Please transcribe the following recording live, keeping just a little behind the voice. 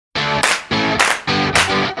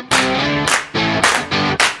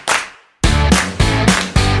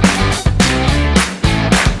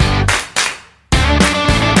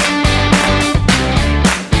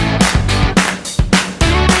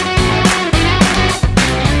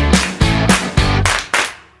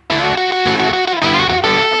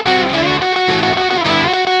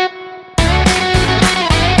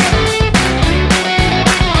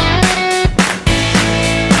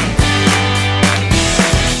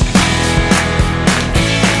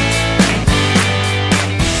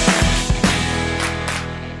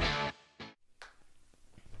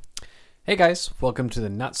Hey guys, welcome to the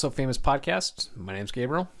Not So Famous podcast. My name's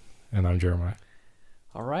Gabriel. And I'm Jeremiah.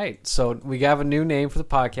 All right, so we have a new name for the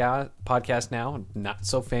podcast now, Not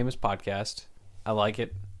So Famous Podcast. I like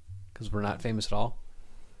it because we're not famous at all.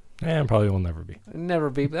 And probably will never be. Never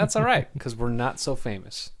be, but that's all right because we're not so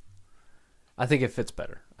famous. I think it fits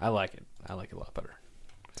better. I like it. I like it a lot better.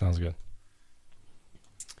 Sounds good.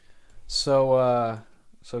 So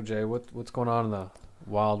Jay, what's going on in the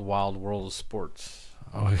wild world of sports?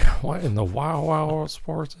 Oh, what in the wild world of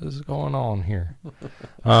sports is going on here?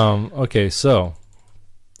 Okay, so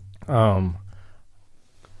there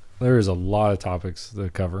is a lot of topics to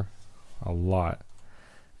cover, a lot,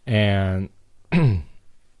 and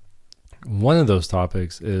one of those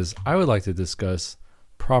topics is I would like to discuss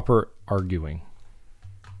proper arguing,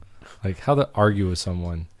 like how to argue with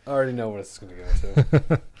someone. I already know what it's going to go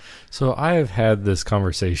to. So I have had this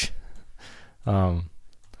conversation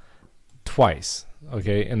twice.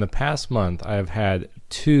 Okay, in the past month, I have had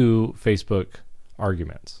 2 Facebook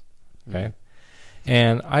arguments. Okay,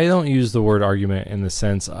 and I don't use the word argument in the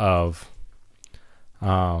sense of,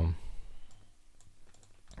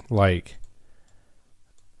 like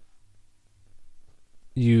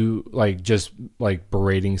you like just like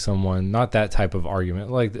berating someone. Not that type of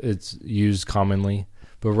argument, like it's used commonly,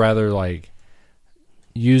 but rather like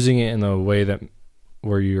using it in a way that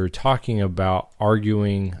where you're talking about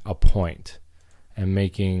arguing a point. And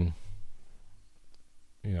making,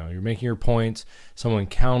 you're making your points. Someone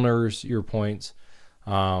counters your points,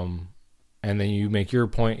 and then you make your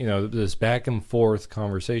point. This back and forth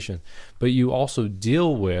conversation. But you also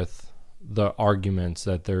deal with the arguments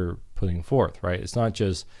that they're putting forth, right? It's not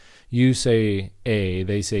just you say A,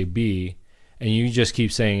 they say B, and you just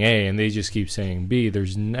keep saying A, and they just keep saying B.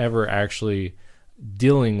 There's never actually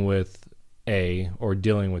dealing with A or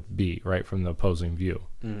dealing with B, right, from the opposing view.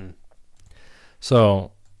 Mm-hmm.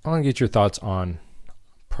 So I want to get your thoughts on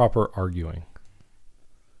proper arguing.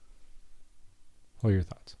 What are your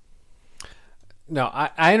thoughts? No,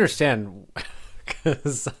 I understand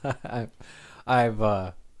because I've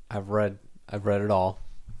read it all,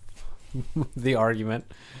 the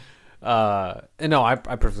argument. And no, I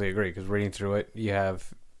perfectly agree because reading through it, you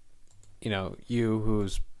have, you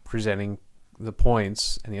who's presenting the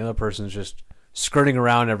points, and the other person's just skirting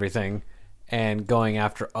around everything and going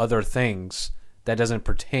after other things that doesn't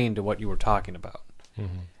pertain to what you were talking about.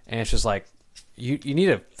 Mm-hmm. And it's just like, you need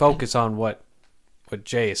to focus on what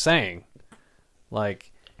Jay is saying.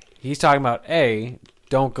 Like, he's talking about A,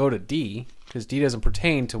 don't go to D, because D doesn't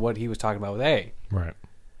pertain to what he was talking about with A. Right.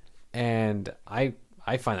 And I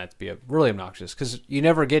find that to be really obnoxious, because you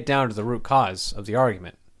never get down to the root cause of the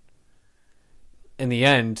argument. In the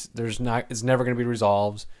end, it's never going to be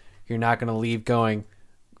resolved. You're not going to leave going,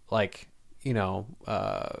 like,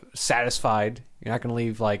 satisfied. You're not going to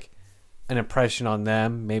leave like an impression on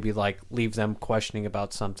them, maybe like leave them questioning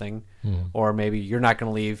about something, or maybe you're not going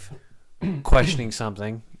to leave questioning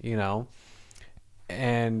something,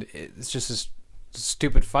 and it's just this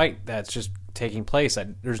stupid fight that's just taking place.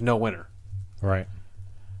 There's no winner. Right.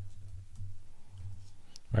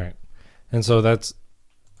 Right. And so that's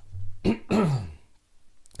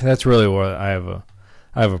really what I have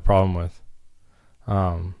a problem with.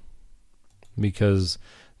 Because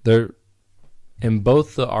in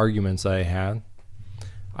both the arguments I had,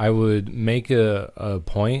 I would make a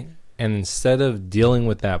point, and instead of dealing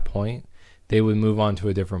with that point, they would move on to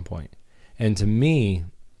a different point. And to me,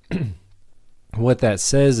 what that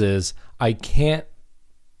says is I can't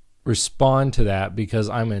respond to that because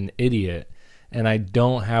I'm an idiot and I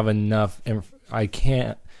don't have enough. I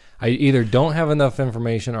either don't have enough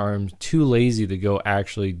information, or I'm too lazy to go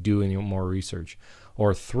actually do any more research.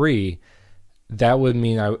 Or 3, that would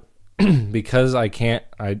mean because I can't,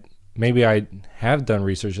 maybe I have done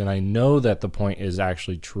research and I know that the point is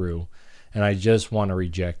actually true and I just want to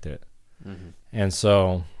reject it. Mm-hmm. And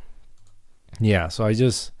so, yeah, so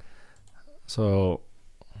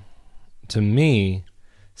to me,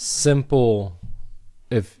 simple,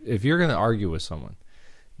 if you're going to argue with someone,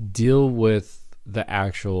 deal with the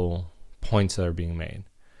actual points that are being made.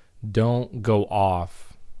 Don't go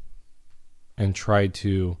off and try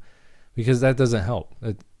to, because that doesn't help.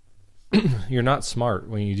 You're not smart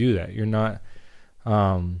when you do that. You're not.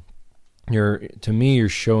 To me, you're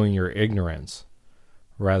showing your ignorance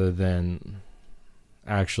rather than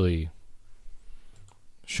actually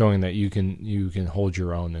showing that you can hold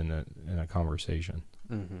your own in a conversation.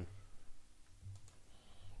 Mm-hmm.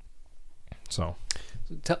 So,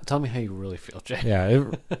 tell me how you really feel, Jay. Yeah,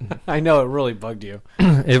 I know it really bugged you.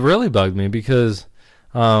 It really bugged me because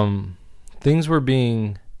things were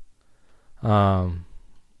being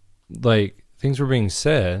things were being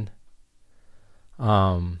said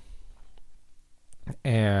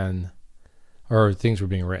and or things were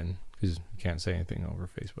being written, because you can't say anything over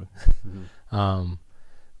Facebook. Mm-hmm.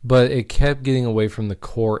 But it kept getting away from the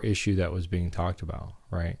core issue that was being talked about,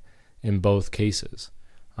 right? In both cases.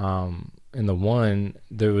 In the one,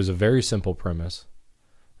 there was a very simple premise,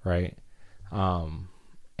 right?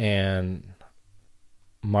 And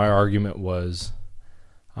my argument was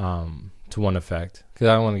to one effect, because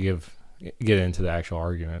I don't want to get into the actual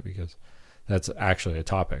argument, because that's actually a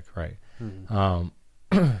topic, right? Mm-hmm.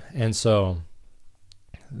 And so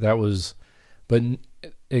that was, but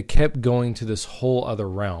it kept going to this whole other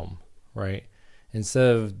realm, right?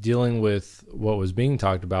 Instead of dealing with what was being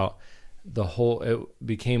talked about, it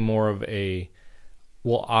became more of a,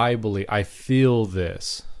 well, I feel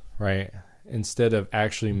this, right? Instead of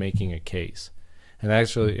actually making a case. And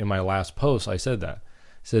actually, in my last post, I said that.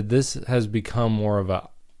 I said, this has become more of a,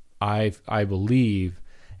 I believe,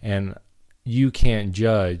 and you can't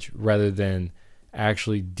judge, rather than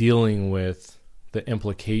actually dealing with the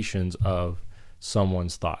implications of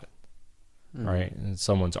someone's thought, right? And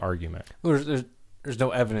someone's argument. Well, there's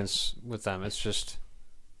no evidence with them. It's just,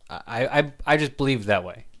 I just believe that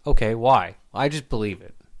way. Okay, why? I just believe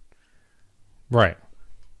it. Right.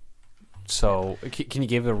 So, can you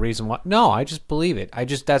give a reason why? No, I just believe it.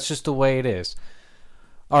 That's just the way it is.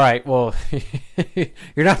 All right, well,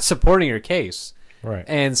 you're not supporting your case. Right.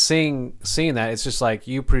 And seeing that, it's just like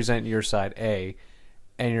you present your side A,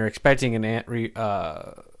 and you're expecting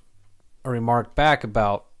a remark back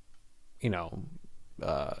about,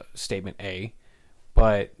 statement A,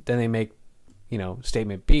 but then they make,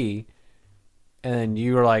 statement B, and then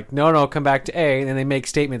you're like, no, come back to A, and then they make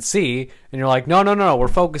statement C, and you're like, no, we're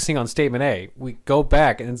focusing on statement A. We go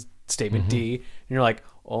back, and it's statement D, and you're like,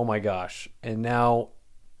 oh my gosh. And now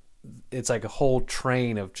it's like a whole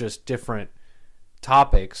train of just different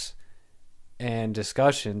topics and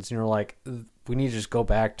discussions, and you're like, we need to just go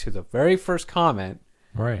back to the very first comment,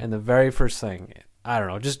 right? And the very first thing. I don't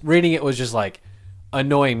know, just reading it was just like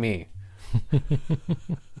annoying me.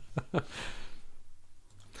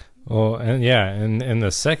 Well, and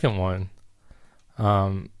the second one,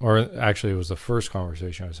 or actually it was the first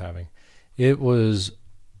conversation I was having, it was,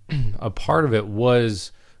 a part of it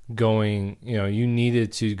was going, you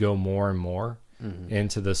needed to go more and more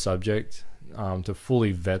into the subject, to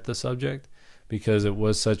fully vet the subject, because it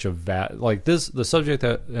was such a the subject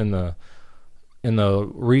that in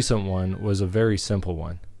the recent one was a very simple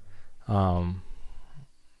one.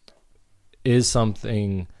 Is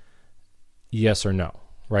something yes or no,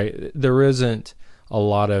 right? There isn't a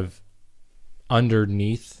lot of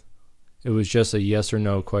underneath. It was just a yes or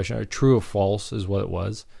no question. A true or false is what it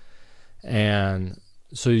was. And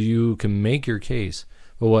so you can make your case.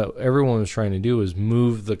 But what everyone was trying to do is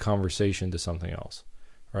move the conversation to something else,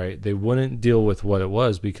 right? They wouldn't deal with what it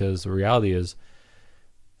was, because the reality is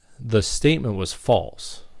the statement was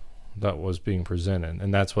false that was being presented.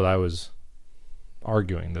 And that's what I was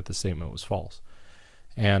arguing, that the statement was false.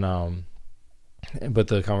 And but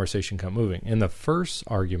the conversation kept moving. In the first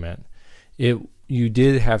argument, you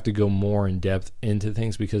did have to go more in depth into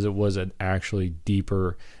things, because it was an actually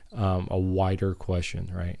deeper, a wider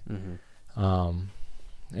question, right?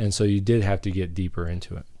 And so you did have to get deeper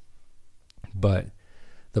into it. But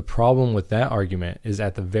the problem with that argument is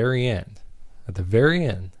at the very end,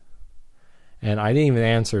 and I didn't even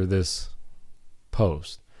answer this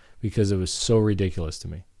post because it was so ridiculous to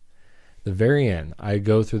me. The very end, I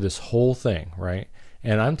go through this whole thing, right?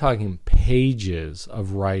 And I'm talking pages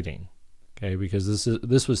of writing, okay? Because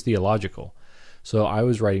this was theological. So I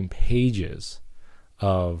was writing pages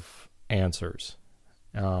of answers.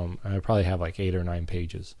 I probably have like 8 or 9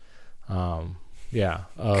 pages,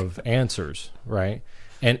 of answers, right?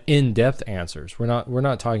 And in-depth answers. We're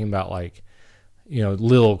not talking about like,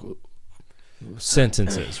 little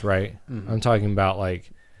sentences, right? I'm talking about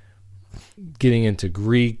like getting into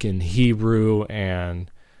Greek and Hebrew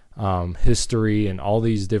and history and all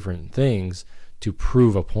these different things to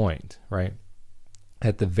prove a point, right?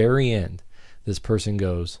 At the very end, this person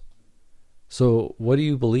goes, so what do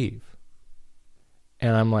you believe?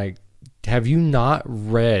 And I'm like, have you not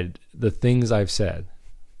read the things I've said?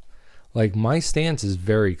 Like, my stance is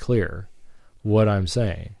very clear, what I'm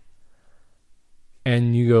saying.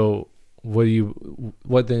 And you go, what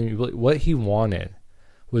he wanted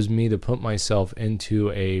was me to put myself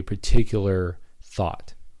into a particular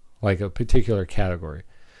thought, like a particular category.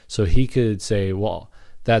 So he could say, well,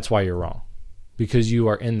 that's why you're wrong, because you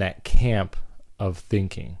are in that camp of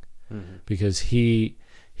thinking. Because he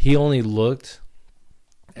only looked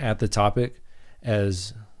at the topic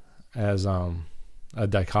as a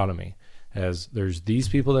dichotomy, as there's these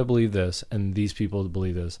people that believe this and these people that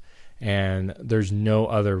believe this, and there's no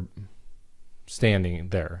other standing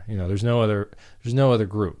there. There's no other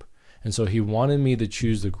group. And so he wanted me to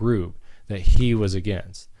choose the group that he was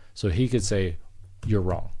against, so he could say, you're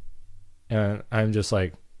wrong. And I'm just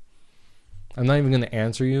like, I'm not even going to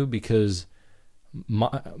answer you, because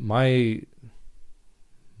my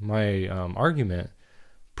argument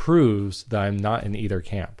proves that I'm not in either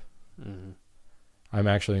camp. Mm-hmm. I'm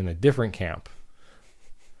actually in a different camp,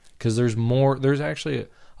 because there's actually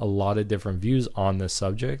a lot of different views on this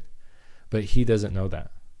subject, but he doesn't know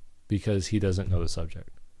that, because he doesn't know the subject.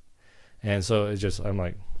 And so it's just, I'm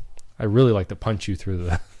like, I really like to punch you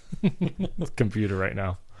through the computer right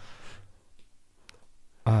now.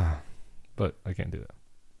 But I can't do that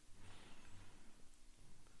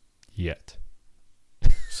yet.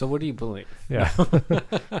 So what do you believe? Yeah.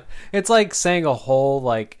 It's like saying a whole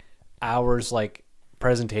hours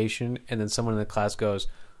presentation, and then someone in the class goes,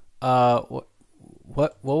 what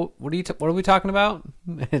are we talking about?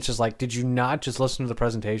 And it's just like, did you not just listen to the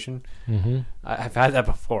presentation? Mm-hmm. I've had that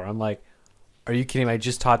before. I'm like, are you kidding me? I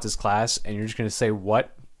just taught this class and you're just going to say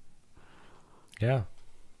what? Yeah.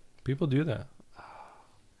 People do that.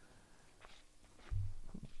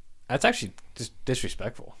 That's actually just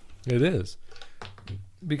disrespectful. It is.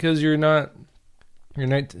 Because you're not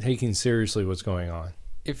taking seriously what's going on.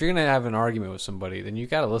 If you're going to have an argument with somebody, then you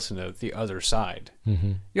got to listen to the other side.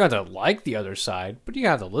 Mm-hmm. You don't have to like the other side, but you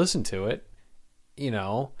have to listen to it. I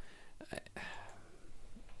don't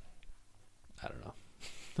know.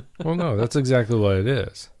 Well, no, that's exactly what it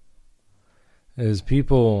is. Is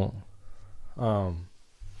people, I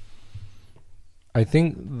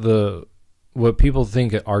think what people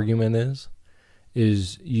think an argument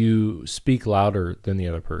is you speak louder than the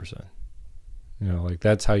other person.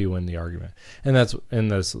 That's how you win the argument. And that's in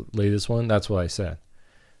this latest one, that's what I said.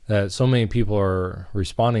 That so many people are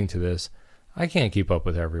responding to this. I can't keep up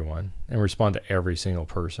with everyone and respond to every single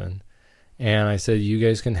person. And I said, you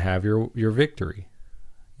guys can have your victory.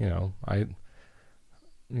 You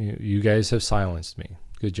guys have silenced me.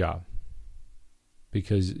 Good job.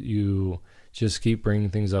 Because you just keep bringing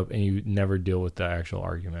things up and you never deal with the actual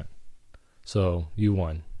argument. So you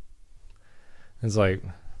won. It's like,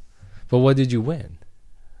 but what did you win?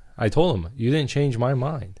 I told him, you didn't change my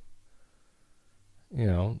mind.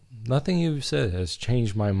 Nothing you've said has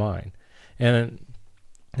changed my mind. And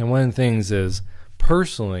one of the things is,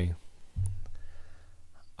 personally,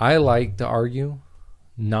 I like to argue,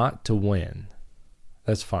 not to win.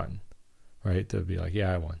 That's fun, right? To be like,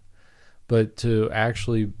 yeah, I won. But to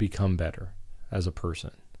actually become better as a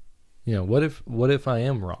person. What if I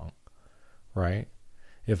am wrong, right?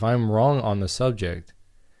 If I'm wrong on the subject,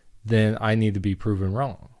 then I need to be proven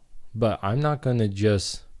wrong. But I'm not going to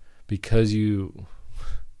just, because you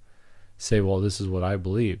say, well, this is what I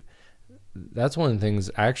believe. That's one of the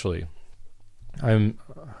things, actually, I'm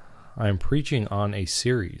preaching on a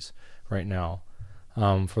series right now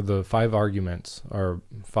for the 5 arguments, or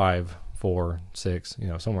 5, 4, 6,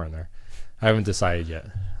 somewhere in there. I haven't decided yet.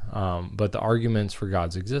 But the arguments for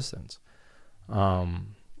God's existence.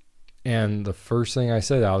 And the first thing I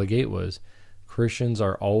said out of the gate was, Christians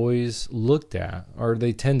are always looked at, or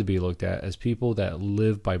they tend to be looked at, as people that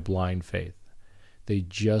live by blind faith. They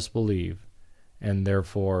just believe, and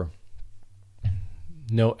therefore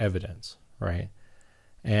no evidence, right?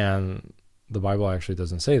 And the Bible actually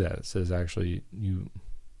doesn't say that. It says actually you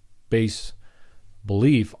base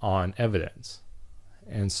belief on evidence.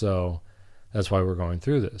 And so that's why we're going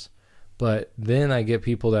through this. But then I get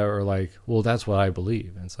people that are like, well, that's what I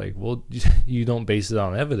believe. And it's like, well, you don't base it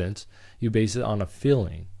on evidence. You base it on a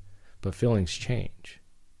feeling. But feelings change.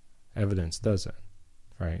 Evidence doesn't,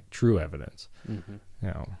 right? True evidence. Mm-hmm.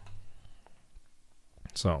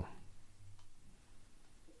 So.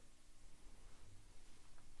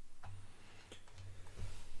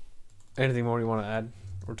 Anything more you want to add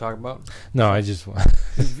or talk about? No, I just...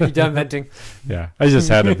 You done venting? Yeah, I just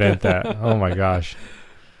had to vent that. Oh, my gosh.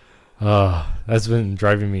 That's been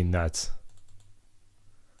driving me nuts.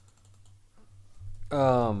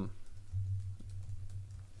 So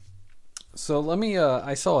let me,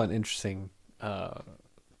 I saw an interesting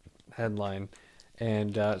headline,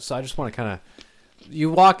 and so I just want to kind of,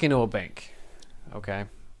 you walk into a bank, okay,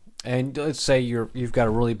 and let's say you've got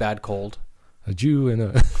a really bad cold. A Jew and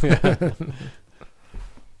a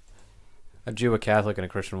Jew, a Catholic, and a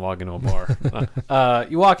Christian walk into a bar.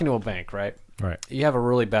 You walk into a bank, right? Right. You have a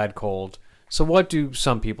really bad cold. So what do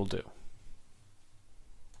some people do?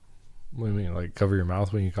 What do you mean, like cover your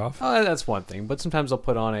mouth when you cough? Oh, that's one thing. But sometimes they'll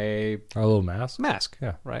put on a little mask. Mask.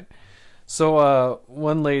 Yeah. Right. So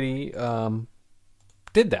one lady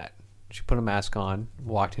did that. She put a mask on,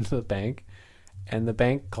 walked into the bank, and the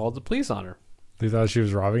bank called the police on her. They thought she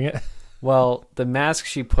was robbing it. Well, the mask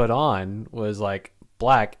she put on was like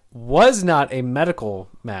black, was not a medical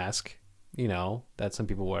mask, that some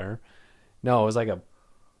people wear. No, it was like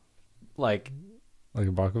like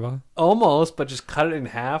a baklava? almost, but just cut it in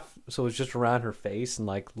half. So it was just around her face and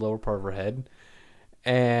like lower part of her head.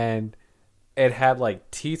 And it had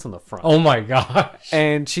like teeth on the front. Oh my gosh.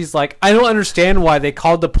 And she's like, I don't understand why they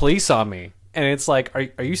called the police on me. And it's like,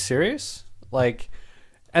 are you serious? Like,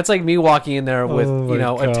 that's like me walking in there with, Oh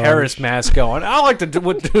my a terrorist mask going, I'd like to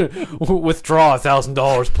withdraw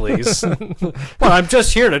 $1,000, please. Well, I'm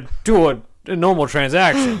just here to do a normal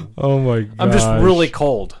transaction. Oh my gosh. I'm just really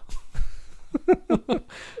cold.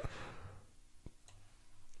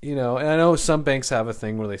 And I know some banks have a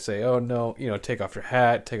thing where they say, "Oh no, take off your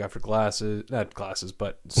hat, take off your glasses, not glasses,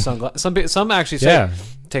 but sunglasses." Some actually say,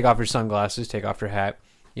 "Take off your sunglasses, take off your hat."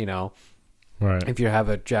 Right. If you have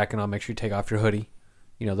a jacket on, make sure you take off your hoodie.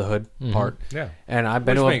 The hood part. Yeah. And I've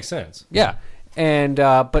been Which makes sense. Yeah, and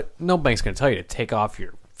but no bank's gonna tell you to take off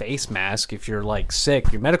your face mask if you're like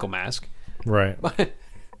sick, your medical mask. Right.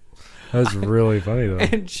 That's really funny though.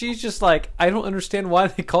 And she's just like, I don't understand why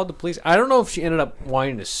they called the police. I don't know if she ended up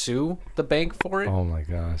wanting to sue the bank for it. Oh my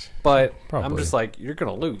gosh. But Probably. I'm just like, you're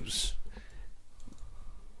going to lose.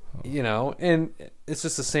 And it's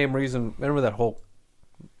just the same reason. Remember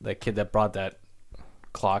that kid that brought that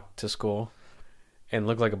clock to school and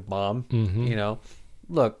looked like a bomb? Mm-hmm.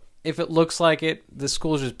 Look, if it looks like it, the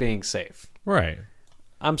school's just being safe. Right.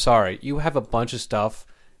 I'm sorry. You have a bunch of stuff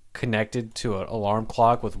connected to an alarm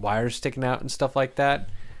clock with wires sticking out and stuff like that,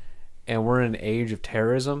 and we're in an age of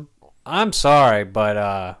terrorism. I'm sorry,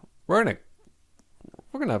 but we're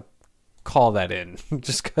gonna call that in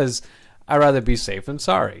just because I'd rather be safe than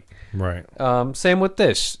sorry. Right. Same with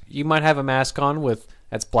this. You might have a mask on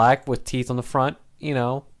that's black with teeth on the front.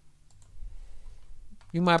 You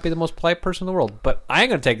might be the most polite person in the world, but I ain't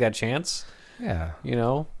gonna take that chance. Yeah.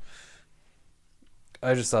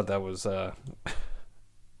 I just thought that was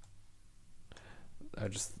I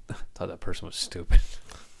just thought that person was stupid.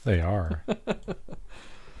 They are.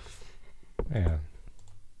 Man.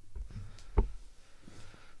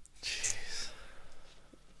 Jeez.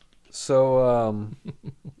 So,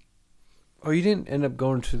 you didn't end up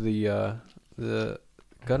going to the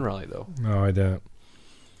gun rally though. No, I didn't.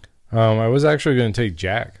 I was actually going to take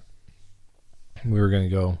Jack. We were going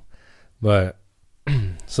to go, but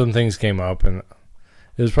some things came up, and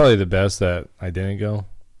it was probably the best that I didn't go.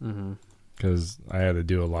 Mm-hmm. Because I had to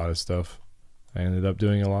do a lot of stuff. I ended up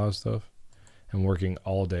doing a lot of stuff and working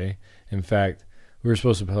all day. In fact, we were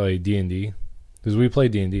supposed to play D&D because we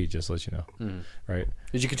played D&D, just to let you know. Right?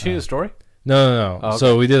 Did you continue the story? No. Oh, okay.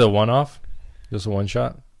 So we did a one-off, just a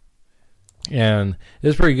one-shot. And it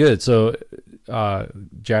was pretty good. So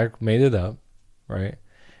Jack made it up, right?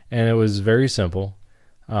 And it was very simple.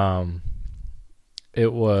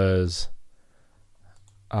 It was...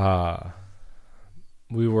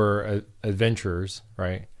 we were adventurers,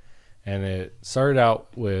 right? And it started out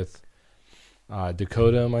with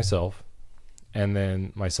Dakota and myself, and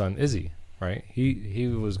then my son Izzy, right? He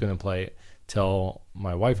was going to play it till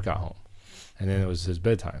my wife got home, and then it was his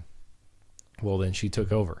bedtime. Well, then she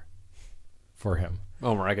took over for him.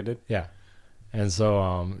 Oh, Mariah did? Yeah. And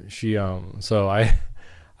so so I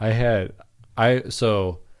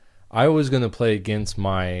was going to play against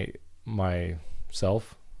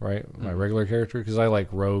myself, right? My regular character, because I like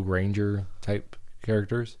rogue ranger type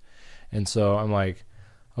characters. And so I'm like,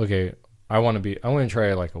 okay, I'm going to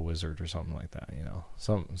try like a wizard or something like that,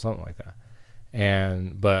 something like that.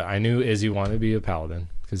 But I knew Izzy wanted to be a paladin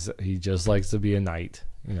because he just likes to be a knight,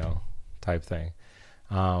 type thing.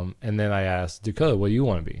 And then I asked Dakota, what do you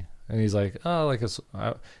want to be? And he's like, oh,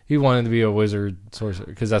 he wanted to be a wizard sorcerer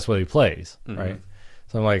because that's what he plays, right?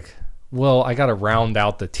 So I'm like, well, I got to round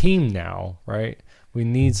out the team now, right? We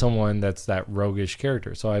need someone that's that roguish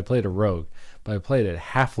character. So I played a rogue, but I played a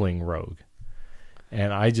halfling rogue.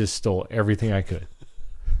 And I just stole everything I could.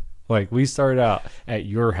 Like, we started out at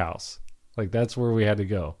your house. Like, that's where we had to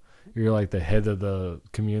go. You're like the head of the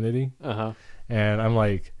community. Uh-huh. And I'm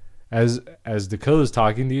like, as Dakota's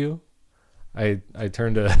talking to you, I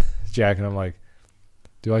turned to Jack and I'm like,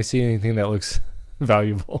 do I see anything that looks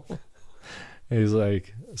valuable? And he's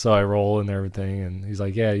like, so I roll and everything. And he's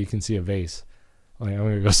like, yeah, you can see a vase. Like, I'm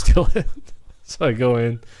going to go steal it. So I go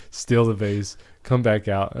in, steal the vase, come back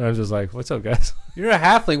out, and I'm just like, what's up, guys? You're a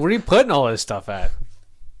halfling. Where are you putting all this stuff at?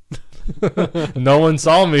 No one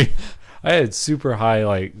saw me. I had super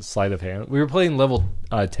high, sleight of hand. We were playing level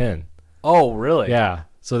 10. Oh, really? Yeah.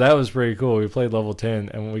 So that was pretty cool. We played level 10,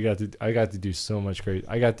 and I got to do so much great.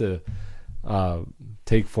 I got to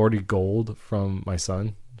take 40 gold from my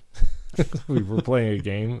son. We were playing a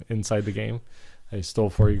game inside the game. I stole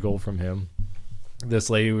 40 gold from him.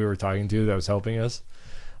 This lady we were talking to that was helping us,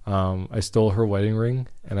 I stole her wedding ring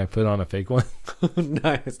and I put on a fake one.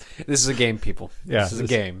 Nice. This is a game, people. Yeah, this is a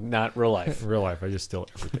game, not real life. In real life, I just steal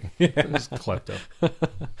everything. Just klepto.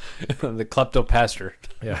 The klepto pastor.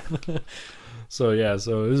 Yeah. So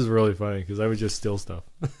this is really funny because I would just steal stuff,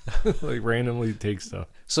 like randomly take stuff.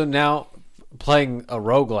 So now, playing a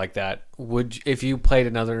rogue like that, if you played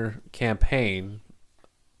another campaign,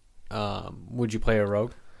 would you play a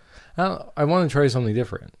rogue? I want to try something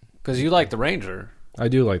different. Because you like the ranger. I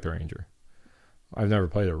do like the ranger. I've never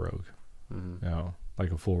played a rogue.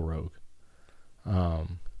 Like a full rogue. I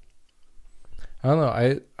don't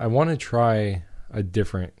know. I want to try a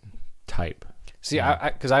different type. See,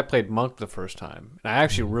 because I played monk the first time, and I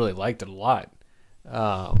actually really liked it a lot.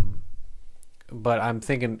 But I'm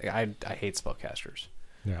thinking I hate spellcasters.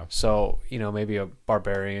 Yeah. So maybe a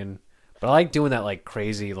barbarian, but I like doing that like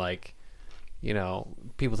crazy like.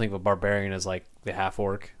 People think of a barbarian as like the half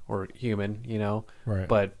orc or human, Right.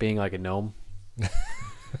 But being like a gnome.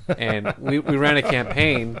 And we ran a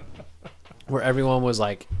campaign where everyone was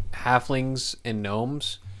like halflings and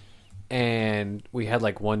gnomes, and we had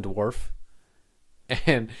like one dwarf.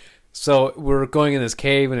 And so we're going in this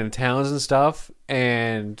cave and in towns and stuff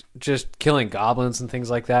and just killing goblins and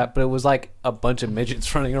things like that. But it was like a bunch of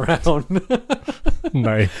midgets running around.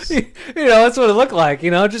 Nice. That's what it looked like,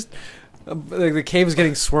 just... Like the cave is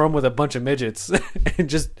getting swarmed with a bunch of midgets, and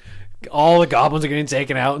just all the goblins are getting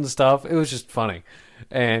taken out and stuff. It was just funny,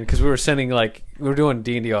 and because we were doing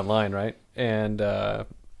D&D online, right? And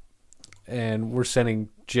we're sending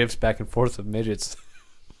gifs back and forth of midgets.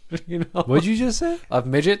 What'd you just say? Of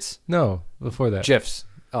midgets? No, before that. GIFs.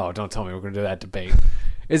 Oh, don't tell me we're gonna do that debate.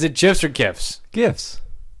 Is it GIFs or GIFs? GIFs.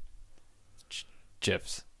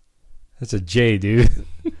 GIFs. That's a J, dude.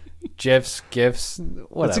 GIFs, GIFs,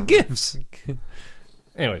 whatever. It's a GIFs.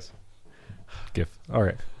 Anyways. GIF. All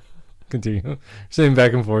right. Continue. Saying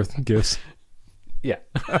back and forth. GIFs. Yeah.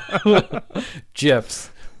 GIFs.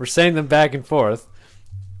 We're saying them back and forth.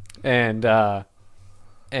 And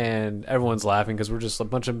everyone's laughing because we're just a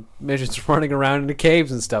bunch of midgets running around in the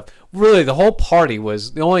caves and stuff. Really, the whole party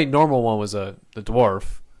was... The only normal one was the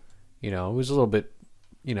dwarf. It was a little bit,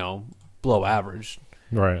 below average.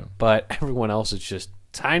 Right. But everyone else is just...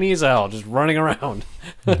 tiny as hell, just running around.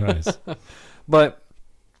 Nice. But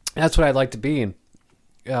that's what I'd like to be in.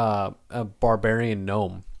 A barbarian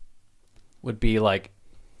gnome would be like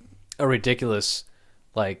a ridiculous,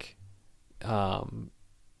 like,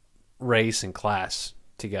 race and class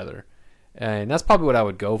together, and that's probably what I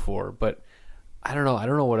would go for. But I don't know. I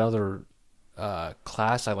don't know what other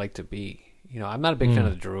class I like to be. I'm not a big fan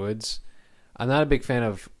of the druids. I'm not a big fan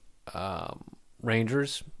of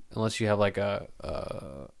rangers. Unless you have like a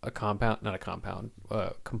composite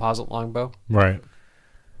longbow. Right.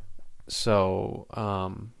 So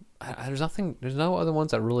there's no other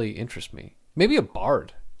ones that really interest me. Maybe a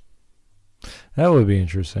bard. That would be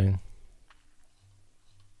interesting.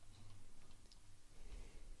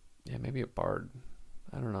 Yeah, maybe a bard.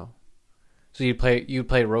 I don't know. So you'd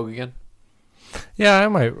play rogue again? Yeah, I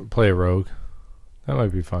might play a rogue. That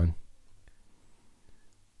might be fun.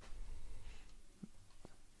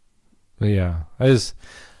 But yeah, I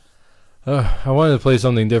wanted to play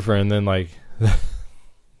something different, and then like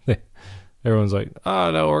everyone's like,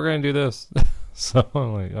 "Oh no, we're gonna do this." So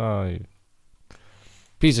I'm like, "Oh, you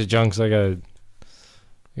piece of junks! I gotta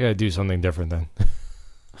do something different then."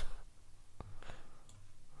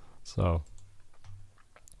 So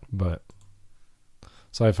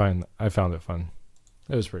I found it fun.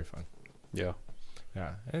 It was pretty fun. Yeah,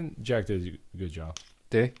 and Jack did a good job.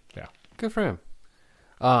 Did he? Yeah, good for him.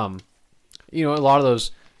 A lot of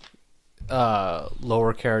those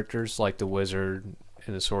lower characters like the wizard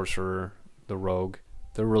and the sorcerer, the rogue,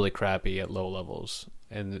 they're really crappy at low levels,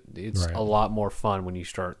 and it's right. a lot more fun when you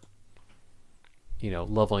start,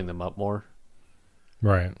 leveling them up more.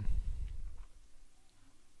 Right.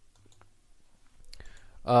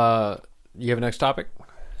 You have a next topic?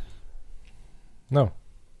 No.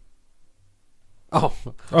 Oh.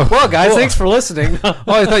 Well, guys, thanks for listening.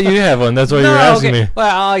 I thought you had one. That's why you were asking me.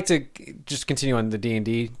 Well, I like to just continue on the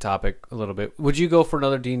D&D topic a little bit. Would you go for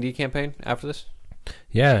another D&D campaign after this?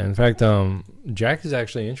 Yeah, in fact, Jack is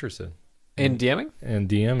actually interested in DMing and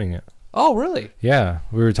DMing it. Oh, really? Yeah,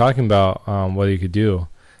 we were talking about what he could do.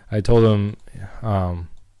 I told him,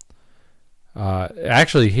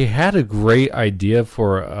 actually, he had a great idea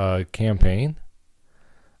for a campaign.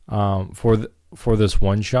 for this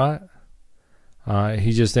one shot.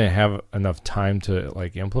 He just didn't have enough time to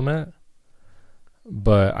like implement it.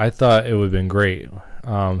 But I thought it would have been great.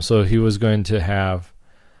 So he was going to have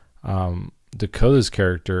Dakota's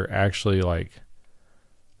character actually like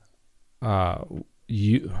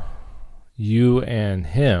you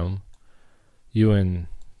and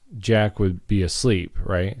Jack would be asleep,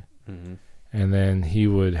 right? Mm-hmm. And then he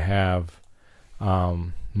would have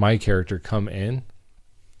my character come in,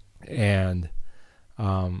 and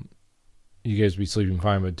you guys would be sleeping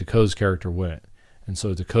fine, but Dakota's character wouldn't. And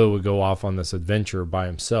so Dakota would go off on this adventure by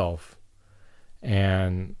himself,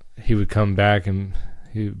 and he would come back and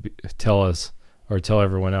he would tell us or tell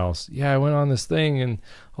everyone else, yeah, I went on this thing and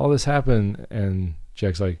all this happened. And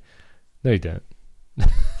Jack's like, no, you didn't.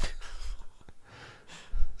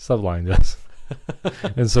 Stop lying to us.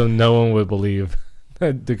 And so no one would believe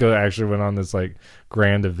that Dakota actually went on this like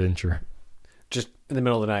grand adventure. Just in the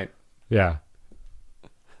middle of the night. Yeah.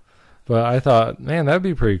 But I thought, man, that'd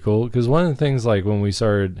be pretty cool. Because one of the things, like when we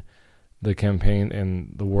started the campaign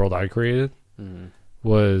in the world I created,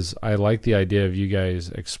 was I like the idea of you guys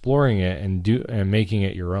exploring it and making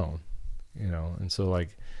it your own, you know. And so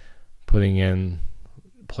like putting in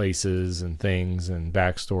places and things and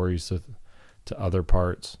backstories to other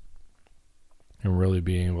parts, and really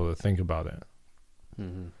being able to think about it.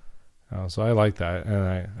 So I like that,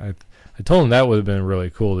 and I told him that would have been really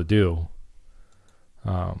cool to do.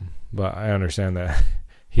 But I understand that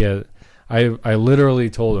he had. I literally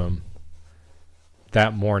told him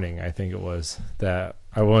that morning, I think it was, that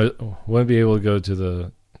I wouldn't be able to go to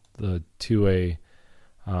the 2A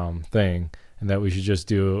thing, and that we should just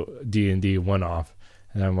do D&D one-off.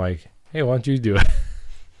 And I'm like, hey, why don't you do it?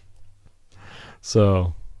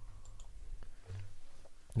 So,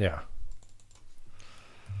 yeah.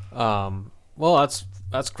 Well,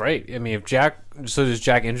 that's great. I mean, is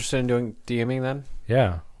Jack interested in doing DMing then?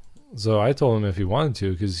 Yeah. So I told him if he wanted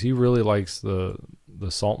to, because he really likes the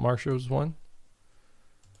Salt Marshes one.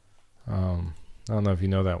 I don't know if you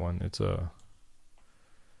know that one.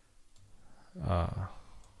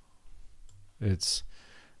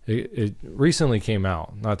 It recently came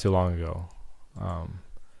out, not too long ago.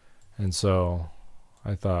 And so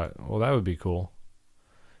I thought, well, that would be cool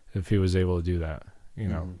if he was able to do that, you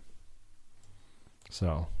know.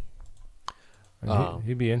 So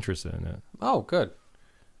he'd be interested in it. Oh, good.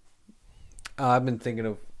 I've been thinking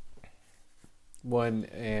of one,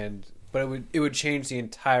 but it would change the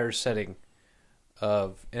entire setting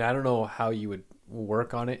of, and I don't know how you would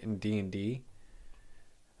work on it in D&D.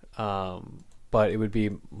 But it would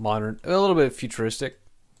be modern, a little bit futuristic.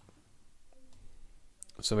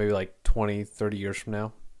 So maybe like 20, 30 years from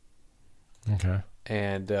now. Okay.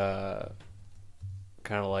 And kind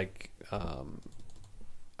of like, I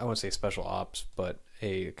wouldn't say special ops, but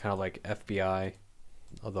a kind of like FBI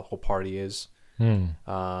of the whole party is.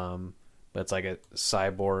 But it's like a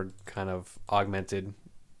cyborg kind of augmented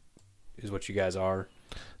is what you guys are.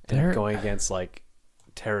 And going against like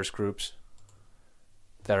terrorist groups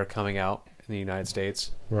that are coming out in the United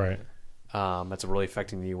States. Right. That's really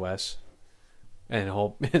affecting the U.S. And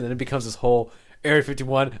then it becomes this whole Area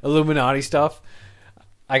 51 Illuminati stuff.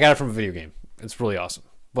 I got it from a video game. It's really awesome.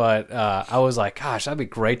 But I was like, gosh, that'd be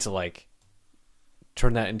great to like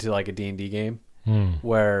turn that into like a D&D game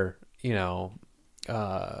where, you know,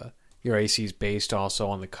 your AC is based also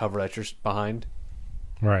on the cover that you're behind.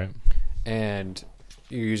 Right. And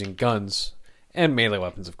you're using guns and melee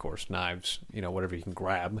weapons, of course, knives, you know, whatever you can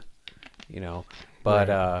grab, you know. But,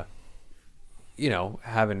 right. You know,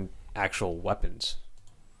 having actual weapons.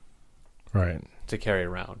 Right. To carry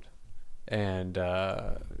around. And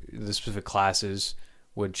the specific classes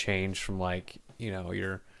would change from like, you know,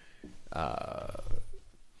 your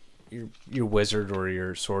wizard or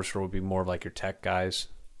your sorcerer would be more of like your tech guys.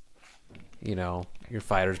 You know, your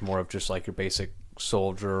fighter's more of just like your basic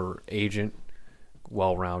soldier or agent,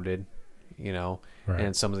 well-rounded, you know. Right.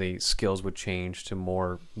 And some of the skills would change to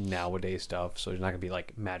more nowadays stuff. So there's not going to be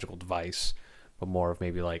like magical device, but more of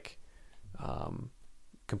maybe like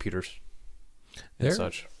computers and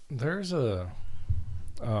such. There's a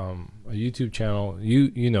YouTube channel.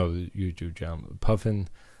 You know the YouTube channel, Puffin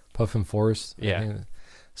Forest. Yeah.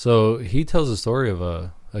 So he tells a story of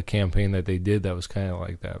a campaign that they did that was kind of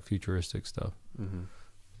like that futuristic stuff.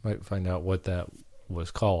 Might find out what that was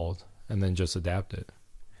called and then just adapt it.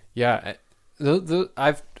 Yeah,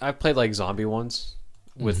 I've played like zombie ones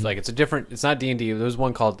with like it's not D&D. There was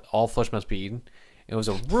one called All Flesh Must Be Eaten. It was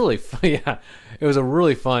a really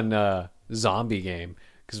fun zombie game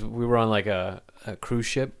because we were on like a cruise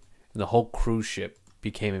ship and the whole cruise ship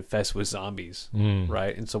became infested with zombies,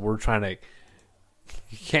 right? And so we're trying to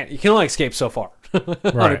you can only escape so far on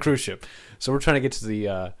a Right. cruise ship. So we're trying to get to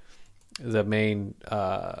the main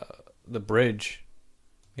the bridge,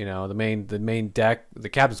 the main deck, the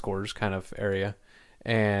captain's quarters kind of area,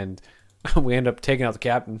 and we end up taking out the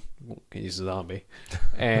captain. He's a zombie,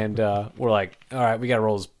 and we're like, all right, we got to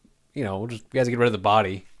roll his, we got to get rid of the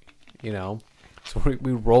body, So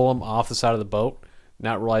we roll him off the side of the boat,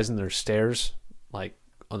 not realizing there's stairs like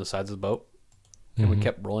on the sides of the boat, and we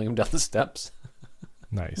kept rolling him down the steps.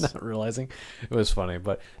 Nice. Not realizing. It was funny,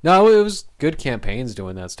 but no, it was good campaigns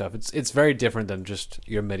doing that stuff. It's very different than just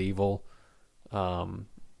your medieval,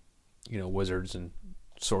 wizards and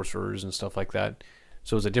sorcerers and stuff like that.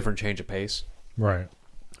 So it was a different change of pace, Right.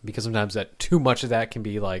 because sometimes that too much of that can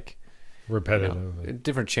be like Repetitive. a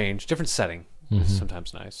different change, different setting. Is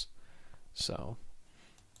sometimes nice. So,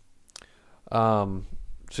 so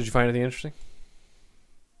did you find anything interesting?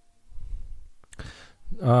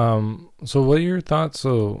 So what are your thoughts?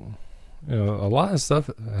 So, a lot of stuff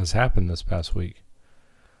has happened this past week.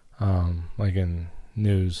 Like in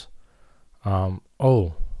news.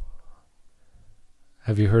 Oh,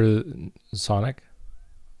 have you heard of Sonic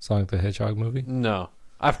the Hedgehog movie? No,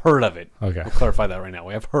 I've heard of it. Okay. We'll clarify that right now.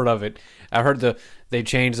 I've heard of it. I heard they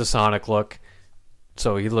changed the Sonic look,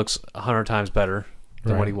 so he looks 100 times better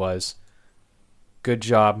than what he was. Good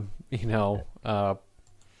job, on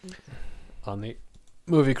the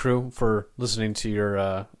movie crew for listening to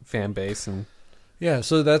your fan base. And Yeah,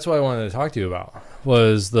 so that's what I wanted to talk to you about.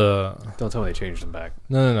 Was the don't tell me they changed them back.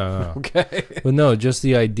 no. Okay. But no, just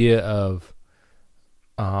the idea of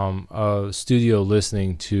a studio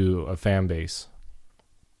listening to a fan base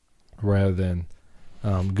rather than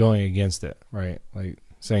going against it, right? Like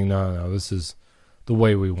saying no, this is the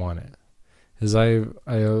way we want it. Because I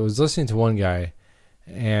was listening to one guy,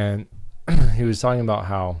 and he was talking about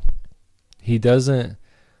how he doesn't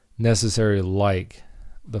necessarily like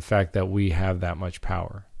the fact that we have that much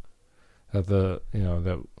power, that the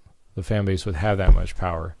fan base would have that much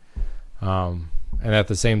power, and at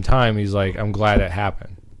the same time he's like, I'm glad it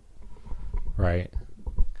happened, right?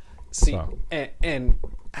 See, So. and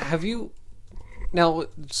have you now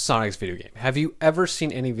Sonic's video game? Have you ever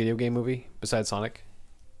seen any video game movie besides Sonic?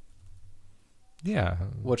 Yeah.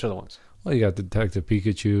 Which other ones? Well, you got Detective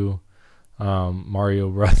Pikachu, Mario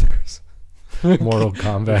Brothers, Mortal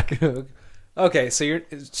Kombat. Okay, so you're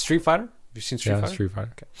Street Fighter. Have you seen Street Yeah, Fighter? Street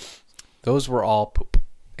Fighter. Okay. Those were all poop,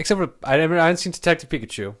 except for I haven't seen Detective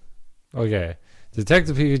Pikachu. Okay,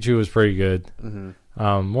 Detective Pikachu was pretty good.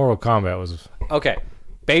 Mortal Kombat was Okay,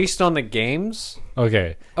 based on the games.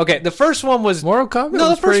 okay. Okay, the first one was Mortal Kombat no.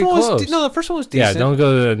 was The first pretty one close. was no. The first one was Yeah, decent. don't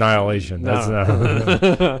go to Annihilation. No.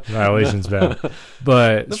 That's Annihilation's bad.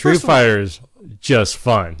 But The Street first one- Fighter's just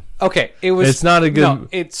fun. Okay, it was. It's not a good No,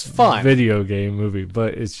 it's fun. video game movie,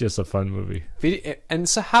 but it's just a fun movie. And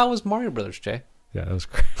so, how was Mario Brothers, Jay? Yeah, that was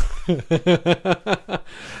crap. That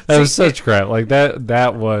was such crap. Like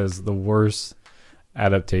that was the worst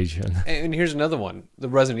adaptation. And here's another one: the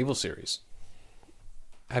Resident Evil series.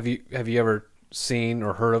 Have you ever seen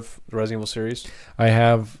or heard of the Resident Evil series? I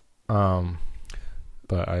have,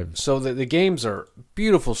 but I've So the games are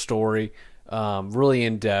beautiful story, really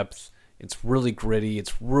in depth. It's really gritty.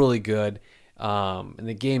 It's really good, and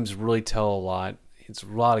the games really tell a lot. It's a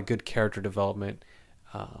lot of good character development,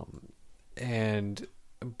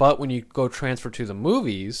 but when you go transfer to the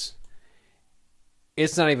movies,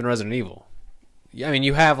 it's not even Resident Evil. I mean,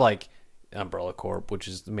 you have like Umbrella Corp, which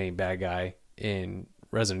is the main bad guy in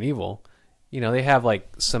Resident Evil. They have like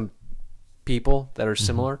some people that are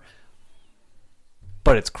similar,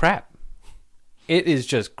 but it's crap. It is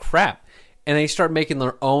just crap. And they start making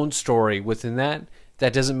their own story within that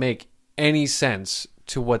doesn't make any sense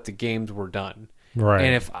to what the games were done. right.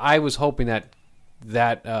 And if I was hoping that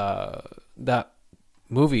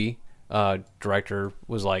movie director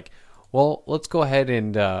was like, well, let's go ahead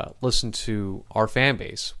and listen to our fan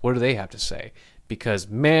base. What do they have to say? Because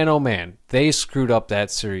man, oh man, they screwed up that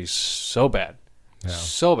series so bad. Yeah.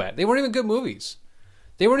 So bad. They weren't even good movies.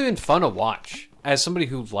 They weren't even fun to watch. As somebody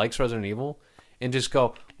who likes Resident Evil, and just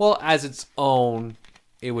go, well, as its own,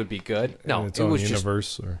 it would be good. No, its it own was just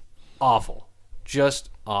universe or awful. Just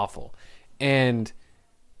awful. And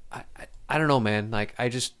I don't know, man. Like, I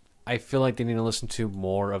feel like they need to listen to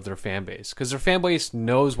more of their fan base, because their fan base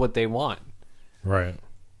knows what they want. right.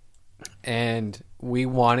 And we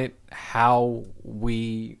want it how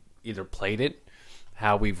we either played it,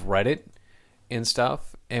 how we've read it and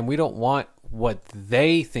stuff. And we don't want what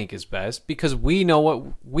they think is best, because we know what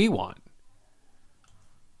we want.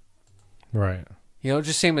 Right.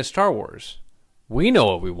 Just same as Star Wars. We know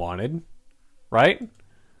what we wanted, right?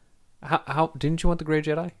 How didn't you want the Gray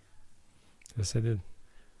Jedi? Yes, I did.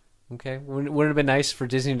 Okay, wouldn't it have been nice for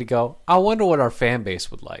Disney to go, I wonder what our fan base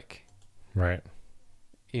would like, Right.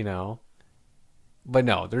 you know? But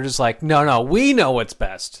no, they're just like, no, we know what's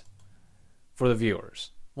best for the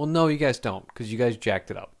viewers. Well, no, you guys don't, because you guys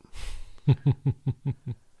jacked it up.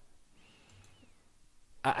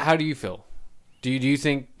 How do you feel? Do you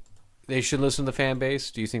think they should listen to the fan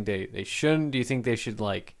base? Do you think they shouldn't? Do you think they should,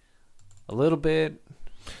 like, a little bit?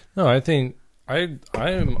 No, I think I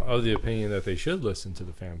am of the opinion that they should listen to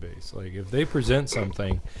the fan base. Like, if they present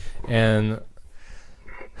something, and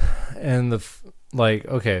like,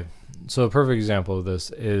 okay, so a perfect example of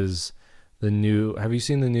this is the new. Have you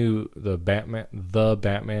seen the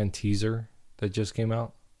Batman teaser that just came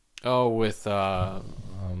out? Oh, with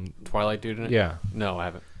Twilight dude in it? Yeah. No, I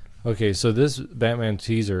haven't. Okay, so this Batman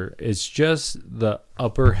teaser, it's just the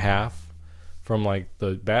upper half from like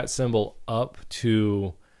the bat symbol up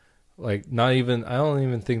to like not even, I don't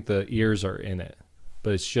even think the ears are in it,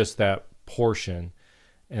 but it's just that portion,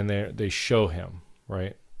 and they show him,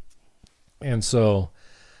 right? And so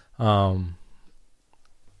from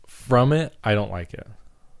it, I don't like it.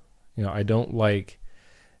 You know, I don't like,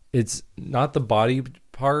 it's not the body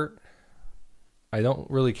part. I don't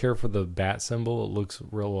really care for the bat symbol. It looks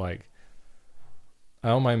real like, I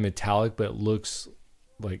don't mind metallic, but it looks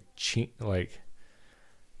like like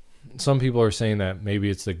some people are saying that maybe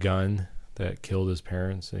it's the gun that killed his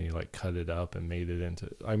parents and he like cut it up and made it into,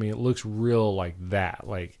 I mean, it looks real like that,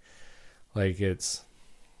 like it's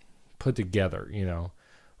put together, you know,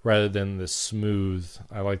 rather than the smooth.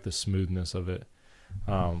 I like the smoothness of it.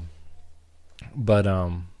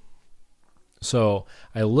 So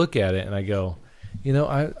I look at it and I go, you know,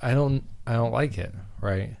 I don't like it,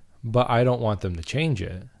 right? But I don't want them to change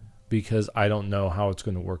it because I don't know how it's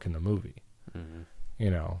going to work in the movie. Mm-hmm.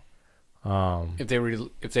 You know, If they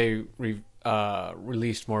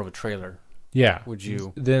released more of a trailer, yeah, would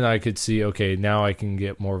you? Then I could see, okay, now I can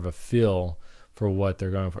get more of a feel for what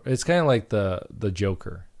they're going for. It's kind of like the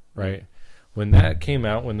Joker, right? When that came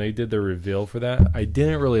out, when they did the reveal for that, I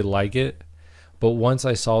didn't really like it. But once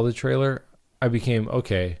I saw the trailer, I became,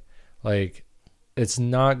 okay, like, it's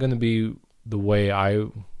not going to be the way I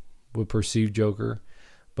would perceive Joker,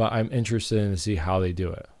 but I'm interested in to see how they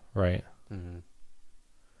do it, right? Mm-hmm.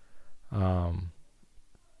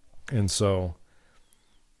 And so,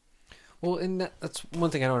 well, and that's one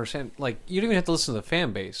thing I don't understand. Like, you don't even have to listen to the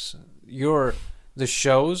fan base. The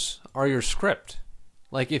shows are your script.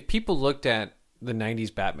 Like, if people looked at the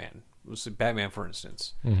 '90s Batman, for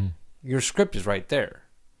instance, mm-hmm. your script is right there.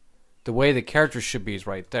 The way the characters should be is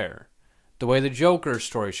right there. The way the Joker's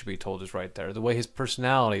story should be told is right there. The way his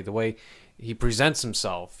personality, the way he presents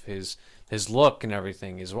himself, his look and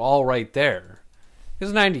everything is all right there.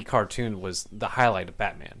 His '90s cartoon was the highlight of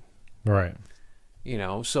Batman. Right. You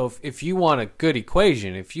know, so if you want a good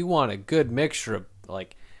equation, if you want a good mixture of,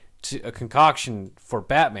 like, a concoction for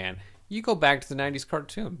Batman, you go back to the '90s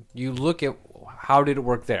cartoon. You look at how did it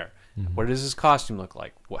work there. Mm-hmm. What does his costume look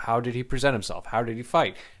like? How did he present himself? How did he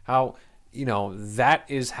fight? How, you know, that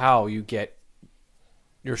is how you get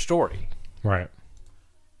your story. Right.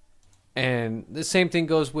 And the same thing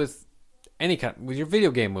goes with with your video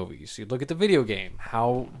game movies. You look at the video game.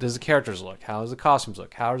 How does the characters look? How does the costumes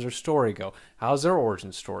look? How does their story go? How's their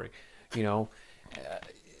origin story? You know,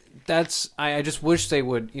 I just wish they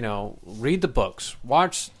would, you know, read the books,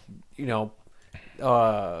 watch, you know,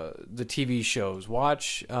 the TV shows,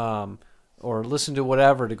 watch or listen to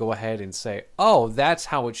whatever to go ahead and say, oh, that's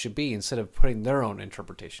how it should be, instead of putting their own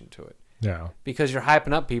interpretation to it. Yeah. Because you're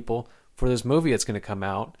hyping up people for this movie that's going to come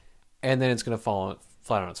out, and then it's going to fall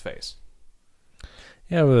flat on its face.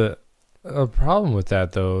 Yeah, but a problem with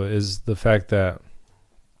that, though, is the fact that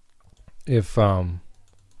if,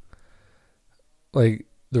 like,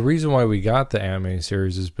 the reason why we got the animated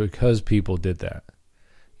series is because people did that.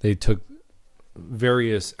 They took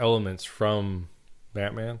various elements from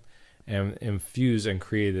Batman and infused and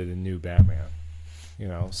created a new Batman, you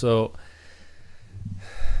know. So,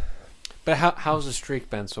 but how's the streak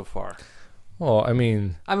been so far? Well, I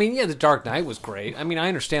mean, yeah, The Dark Knight was great. I mean, I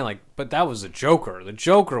understand, like, but that was the Joker. The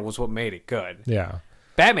Joker was what made it good. Yeah.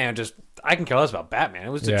 Batman I can care less about Batman.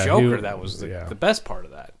 It was the Joker that was the best part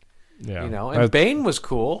of that. Yeah. You know, and Bane was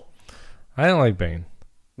cool. I didn't like Bane.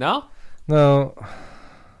 No? No.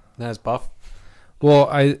 Not as buff? Well,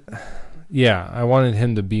 I wanted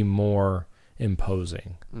him to be more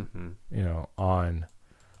imposing, mm-hmm. you know, on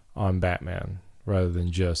Batman, rather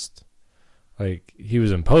than just, like, he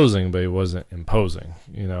was imposing, but he wasn't imposing,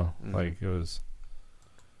 you know? Mm-hmm. Like, it was,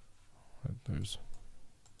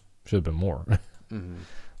 should have been more. Mm-hmm.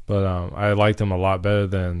 But I liked him a lot better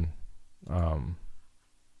than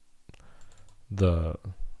the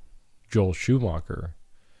Joel Schumacher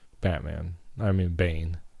Batman. I mean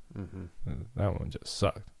Bane. Mm-hmm. That one just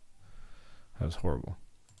sucked. That was horrible.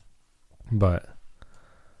 But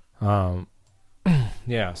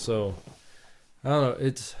yeah, so I don't know,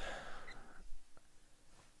 it's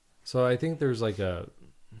so I think there has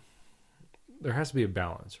to be a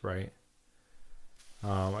balance, right?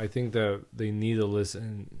 I think that they need to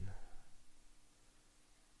listen.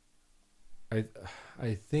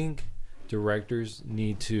 I think directors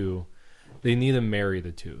need to marry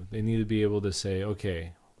the two. They need to be able to say,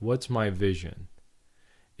 okay, what's my vision?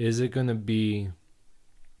 Is it going to be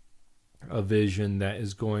a vision that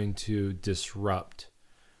is going to disrupt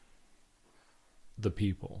the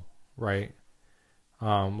people, right?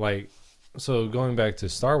 So going back to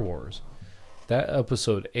Star Wars, that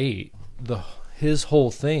episode 8, his whole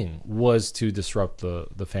thing was to disrupt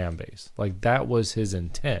the fan base. Like, that was his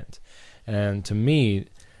intent. And to me,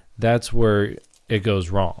 that's where it goes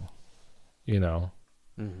wrong. You know?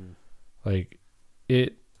 Mm-hmm. Like,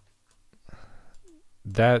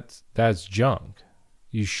 that's junk.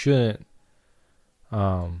 You shouldn't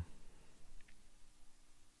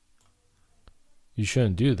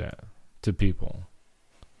do that to people.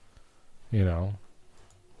 You know?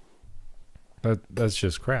 That's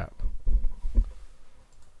just crap.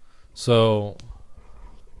 So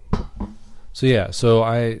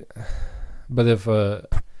but if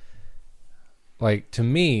like, to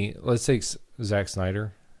me, let's take Zack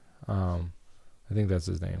Snyder. I think that's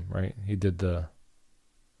his name, right? He did the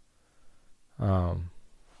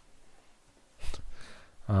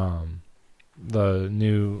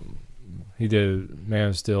he did Man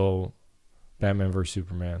of Steel, Batman vs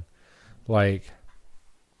Superman. Like,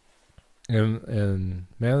 in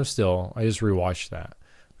Man of Steel, I just rewatched that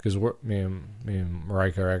because me and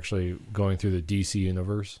Marika are actually going through the DC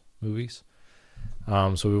Universe movies.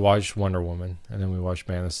 So we watched Wonder Woman, and then we watched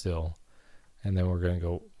Man of Steel, and then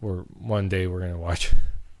one day we're gonna watch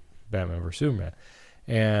Batman vs Superman.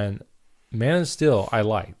 And Man of Steel, I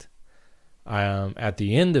liked. At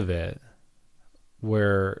the end of it,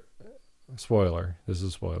 where this is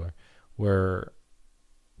a spoiler, where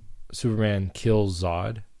Superman kills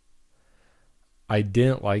Zod. I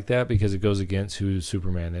didn't like that because it goes against who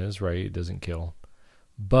Superman is, right? It doesn't kill.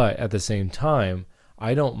 But at the same time,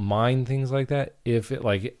 I don't mind things like that if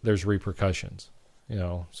there's repercussions, you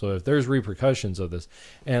know? So if there's repercussions of this,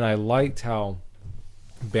 and I liked how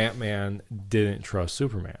Batman didn't trust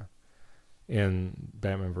Superman in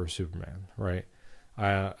Batman vs Superman, right?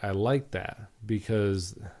 I like that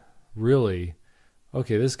because really,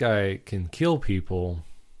 okay, this guy can kill people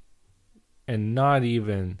and not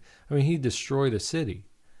even, I mean, he destroyed a city,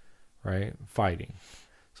 right? Fighting.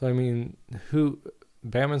 So, I mean,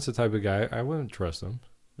 Batman's the type of guy, I wouldn't trust him,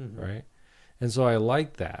 right? And so I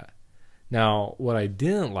like that. Now, what I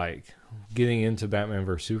didn't like getting into Batman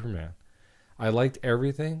vs Superman, I liked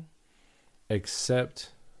everything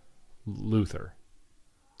except Luthor.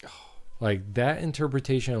 Like, that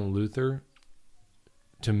interpretation of Luthor,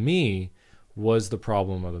 to me, was the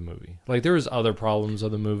problem of the movie. Like, there was other problems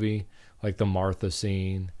of the movie, like the Martha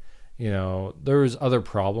scene, you know, there was other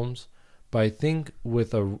problems, but I think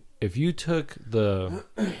if you took the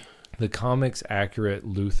comics accurate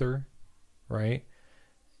Luthor, right,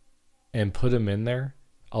 and put him in there,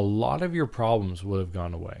 a lot of your problems would have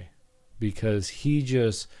gone away, because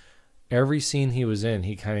every scene he was in,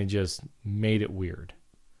 he kind of just made it weird,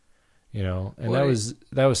 you know, and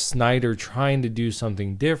that was Snyder trying to do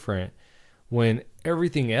something different when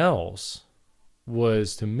everything else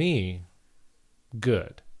was, to me,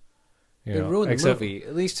 good. You know, it ruined the movie,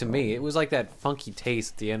 at least to me. It was like that funky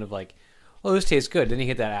taste at the end of like, oh, this tastes good. Then you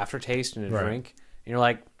get that aftertaste in a drink, and you're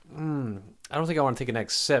like, I don't think I want to take a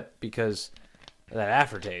next sip because of that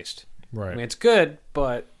aftertaste. Right. I mean, it's good,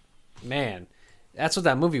 but man, that's what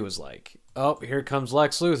that movie was like. Oh, here comes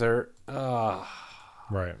Lex Luthor.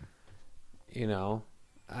 Right. You know,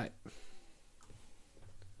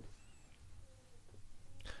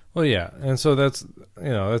 Well, yeah, and so that's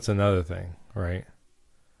another thing, right?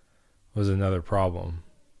 Was another problem.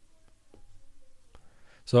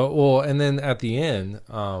 So, well, and then at the end,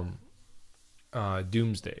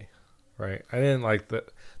 Doomsday, right? I didn't like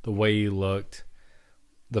the way he looked,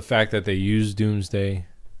 the fact that they used Doomsday.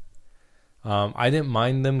 I didn't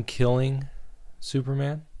mind them killing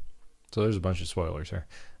Superman. So there's a bunch of spoilers here.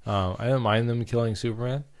 I didn't mind them killing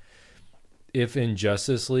Superman. If in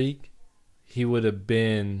Justice League, he would have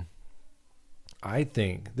been, I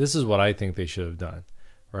think, this is what I think they should have done,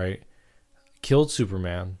 right? Killed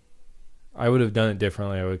Superman. I would have done it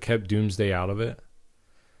differently. I would have kept Doomsday out of it.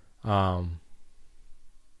 Well,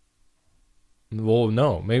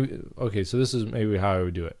 no, maybe, okay, so this is maybe how I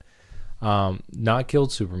would do it. Not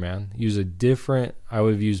killed Superman. Use a different. I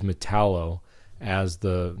would have used Metallo as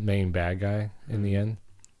the main bad guy in the end,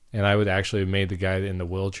 and I would actually have made the guy in the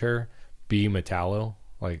wheelchair be Metallo,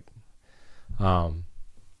 like, and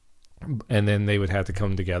then they would have to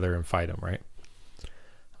come together and fight him, right?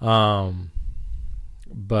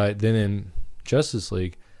 But then in Justice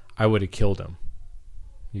League, I would have killed him.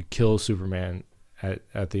 You kill Superman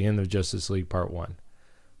at the end of Justice League Part 1,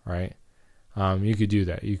 right? You could do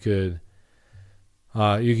that. You could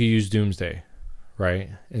use Doomsday, right?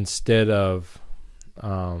 Instead of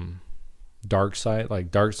Darkseid. Like,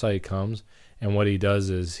 Darkseid comes, and what he does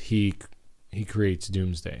is he creates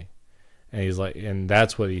Doomsday. And he's like, and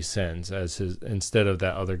that's what he sends as his, instead of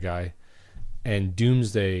that other guy. And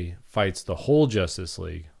Doomsday fights the whole Justice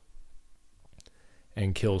League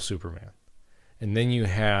and kills Superman. And then you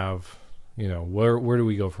have, where do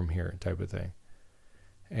we go from here type of thing.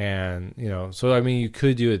 And, so, I mean, you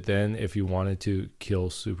could do it then if you wanted to kill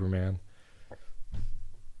Superman.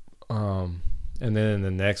 And then in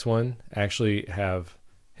the next one, actually have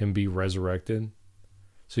him be resurrected.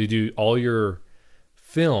 So you do all your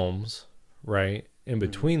films, right, in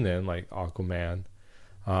between then, like Aquaman.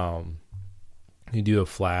 You do a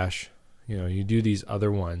Flash. You do these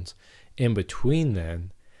other ones in between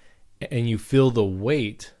then. And you feel the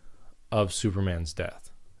weight of Superman's death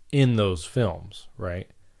in those films, right?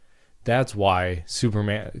 That's why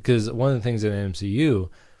Superman, because one of the things in the MCU,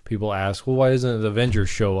 people ask, well, why doesn't the Avengers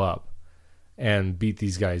show up and beat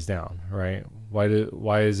these guys down, right?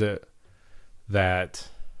 Why is it that,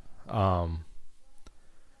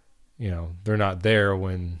 they're not there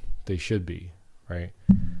when they should be, right?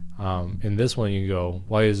 In this one, you go,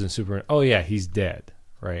 why isn't Superman? Oh yeah, he's dead,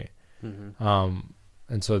 right? Mm-hmm.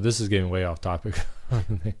 And so this is getting way off topic.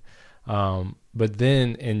 But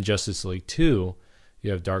then in Justice League 2,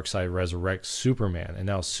 you have Darkseid resurrect Superman. And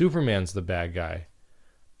now Superman's the bad guy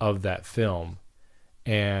of that film.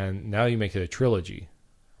 And now you make it a trilogy,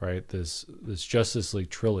 right? This Justice League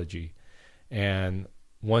trilogy. And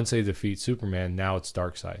once they defeat Superman, now it's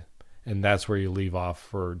Darkseid. And that's where you leave off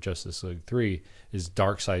for Justice League 3, is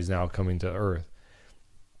Darkseid's now coming to Earth.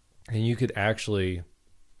 And you could actually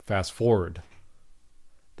fast forward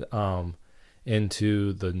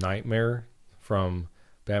into the nightmare from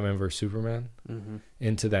Batman vs. Superman,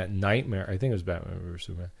 into that nightmare. I think it was Batman vs.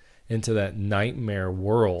 Superman. Into that nightmare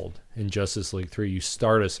world in Justice League 3. You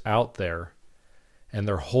start us out there, and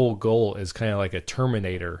their whole goal is kind of like a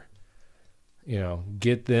Terminator.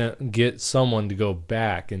 Get someone to go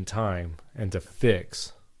back in time and to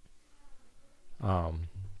fix the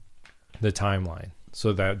timeline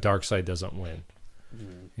so that Darkseid doesn't win.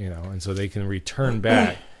 And so they can return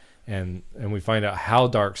back. And we find out how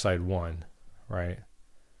Darkseid won, right?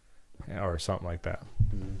 Or something like that.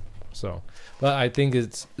 So, but I think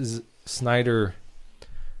it's Snyder,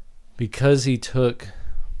 because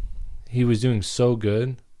he was doing so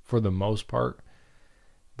good for the most part,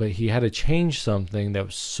 but he had to change something that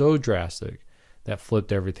was so drastic that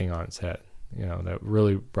flipped everything on its head. That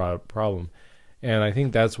really brought a problem. And I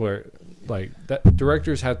think that's where, that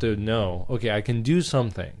directors have to know, okay, I can do some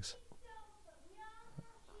things.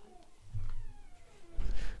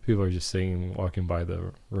 People are just singing, walking by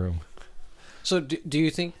the room. So do you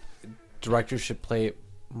think directors should play it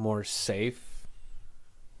more safe?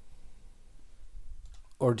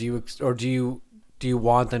 Or do you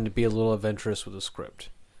want them to be a little adventurous with the script?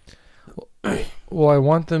 Well, I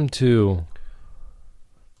want them to,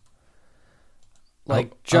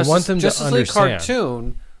 Justice League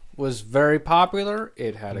cartoon was very popular.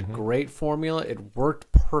 It had a great formula. It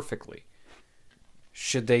worked perfectly.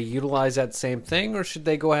 Should they utilize that same thing, or should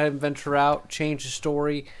they go ahead and venture out, change the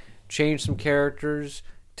story, change some characters,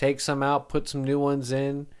 take some out, put some new ones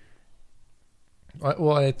in?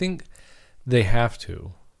 Well, I think they have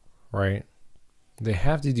to, right? They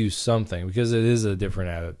have to do something because it is a different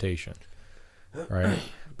adaptation, right?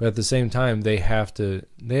 But at the same time, they have to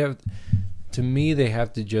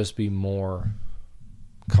just be more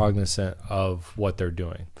cognizant of what they're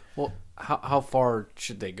doing. Well, how far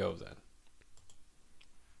should they go then?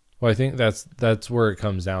 Well, I think that's where it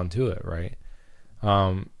comes down to it, right?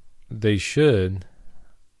 They should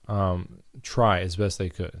try as best they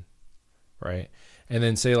could, right? And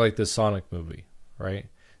then say like the Sonic movie, right?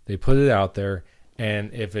 They put it out there,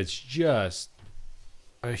 and if it's just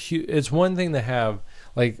it's one thing to have,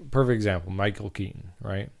 like, perfect example, Michael Keaton,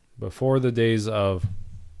 right? Before the days of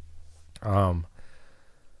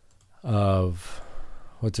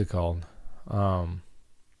what's it called?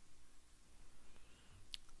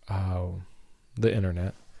 The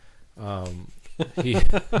internet. He,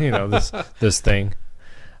 this thing.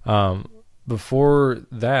 Before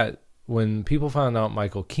that, when people found out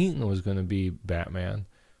Michael Keaton was going to be Batman,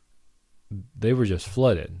 they were just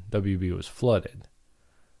flooded. WB was flooded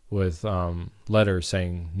with letters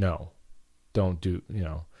saying no, don't do,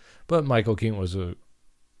 But Michael Keaton was a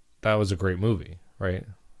great movie, right?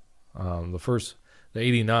 The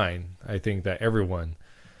 89, I think that everyone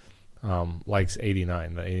likes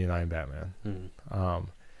 89, the 89 Batman. Mm-hmm.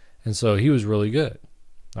 And so he was really good.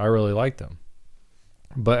 I really liked him.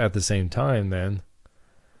 But at the same time then,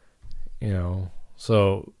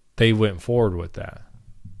 so they went forward with that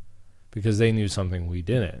because they knew something we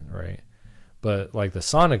didn't, right? But like the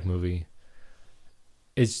Sonic movie,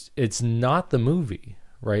 it's not the movie,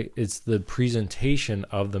 right? It's the presentation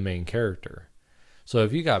of the main character. So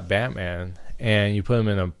if you got Batman and you put him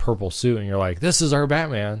in a purple suit and you're like, this is our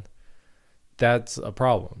Batman, that's a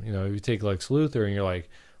problem. If you take Lex Luthor and you're like,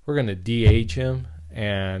 we're going to DH him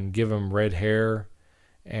and give him red hair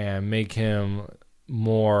and make him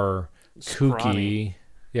more kooky.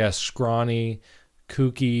 Yeah, scrawny,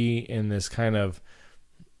 kooky, in this kind of,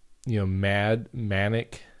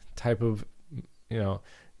 manic type of,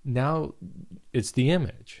 now it's the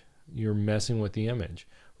image. You're messing with the image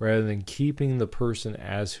rather than keeping the person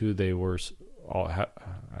as who they were,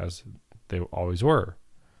 as they always were.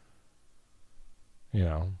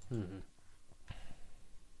 Mm-hmm.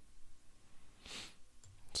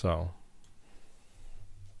 So.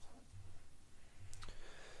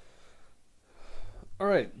 All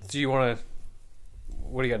right. What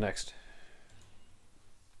do you got next?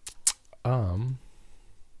 I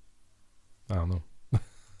don't know.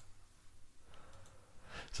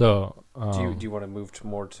 So, do you want to move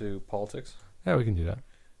more to politics? Yeah, we can do that.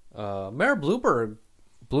 Mayor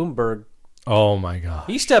Bloomberg. Oh my God.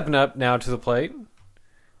 He's stepping up now to the plate.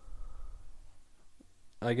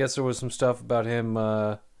 I guess there was some stuff about him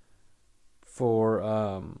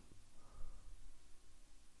for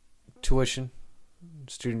tuition,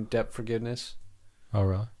 student debt forgiveness. Oh,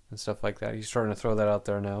 really? And stuff like that. He's starting to throw that out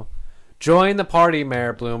there now. Join the party,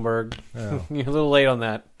 Mayor Bloomberg. Oh. You're a little late on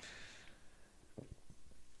that.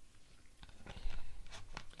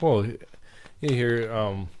 Well, you hear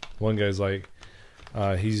one guy's like,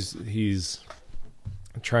 he's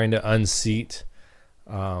trying to unseat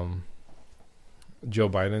Joe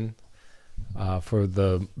Biden for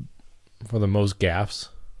the most gaffes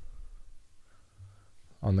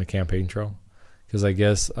on the campaign trail, because I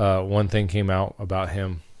guess one thing came out about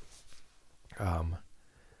him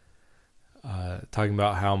talking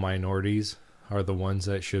about how minorities are the ones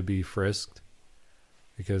that should be frisked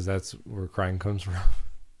because that's where crime comes from.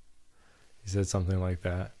 He said something like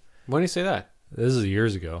that. When did he say that? This is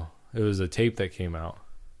years ago. It was a tape that came out.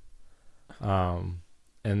 And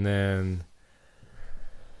then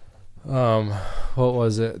what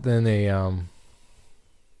was it? Then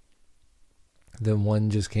then one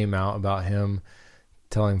just came out about him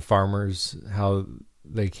telling farmers how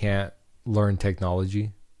they can't learn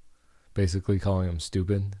technology, basically calling them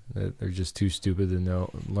stupid. That they're just too stupid to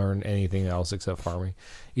learn anything else except farming.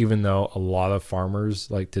 Even though a lot of farmers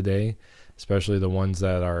like today, especially the ones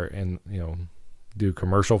that are in, do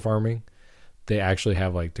commercial farming, they actually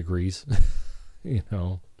have like degrees,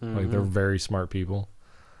 Mm-hmm. like they're very smart people.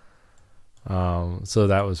 So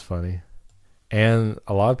that was funny. And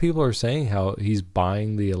a lot of people are saying how he's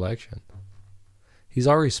buying the election. He's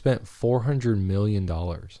already spent $400 million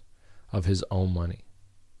of his own money.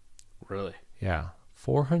 Really? Yeah.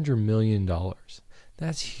 $400 million.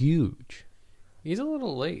 That's huge. He's a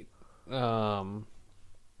little late. In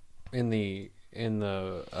the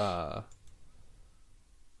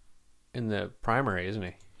primary, isn't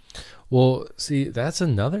he? Well, see, that's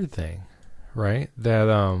another thing, right? That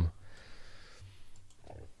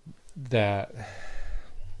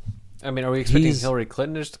I mean, are we expecting Hillary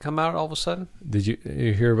Clinton just to come out all of a sudden? Did you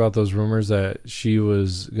hear about those rumors that she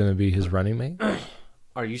was going to be his running mate?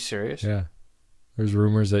 Are you serious? Yeah. There's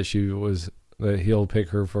rumors that that he'll pick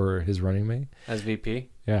her for his running mate. As VP?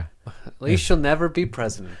 Yeah. At least she'll never be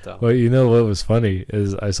president, though. Well, what was funny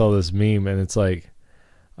is I saw this meme and it's like,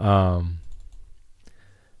 what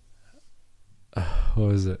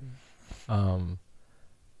was it?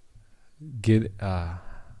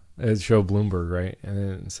 It showed Bloomberg, right? And then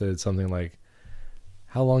it said something like,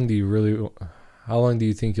 how long do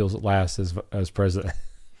you think you'll last as president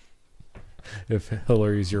if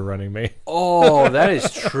Hillary's your running mate? Oh, that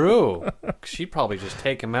is true. She'd probably just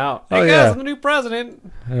take him out. Hey, Oh, guys, yeah. I'm the new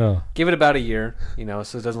president. Yeah. Give it about a year,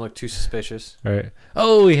 so it doesn't look too suspicious. Right.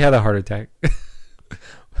 Oh, he had a heart attack.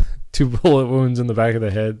 2 bullet wounds in the back of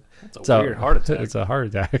the head. It's a weird heart attack. It's a heart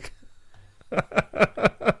attack.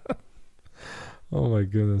 Oh my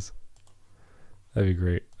goodness. That'd be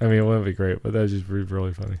great. I mean, it wouldn't be great, but that'd just be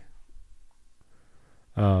really funny.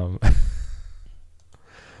 Um,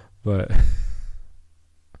 but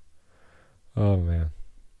oh man,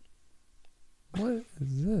 what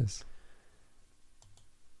is this?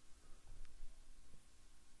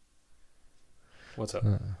 What's up?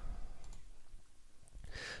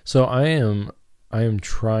 So I am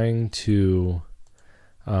trying to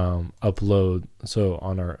upload. So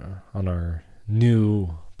on our new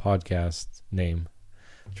podcast name,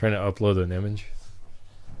 trying to upload an image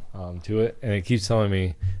to it, and it keeps telling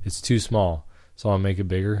me it's too small. So I'll make it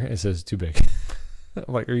bigger. It says too big.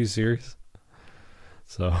 I'm like, are you serious?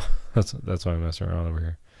 So that's why I'm messing around over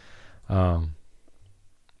here.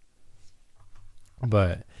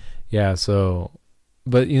 But yeah, so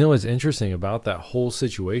but you know what's interesting about that whole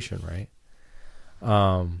situation, right?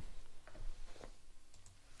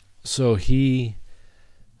 So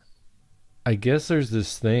I guess there's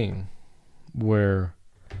this thing where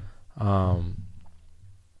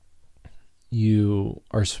you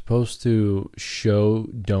are supposed to show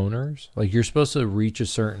donors, like you're supposed to reach a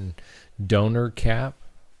certain donor cap,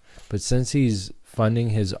 but since he's funding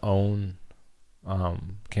his own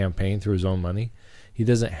campaign through his own money, he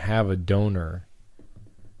doesn't have a donor.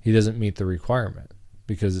 He doesn't meet the requirement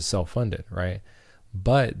because it's self-funded, right?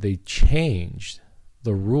 But they changed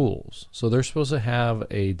the rules. So they're supposed to have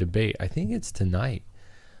a debate. I think it's tonight.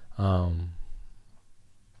 So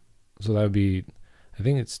that would be, I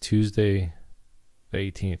think it's Tuesday the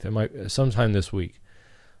 18th. It might sometime this week.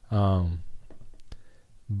 But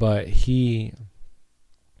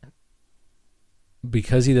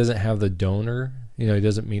because he doesn't have the donor, he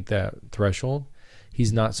doesn't meet that threshold,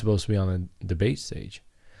 he's not supposed to be on the debate stage.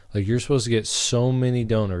 Like, you're supposed to get so many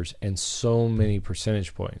donors and so many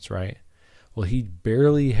percentage points, right? Well, he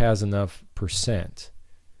barely has enough percent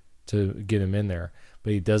to get him in there,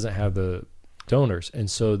 but he doesn't have the donors.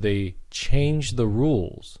 And so they changed the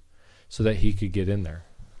rules so that he could get in there.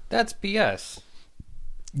 That's BS.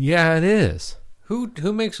 Yeah, it is. Who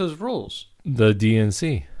makes those rules? The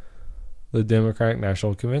DNC, the Democratic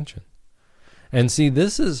National Convention. And see,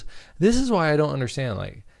 this is why I don't understand.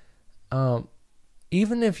 Like,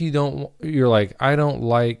 even if you're like, I don't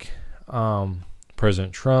like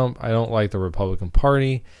President Trump, I don't like the Republican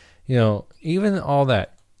Party, even all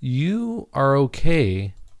that, you are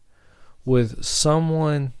okay with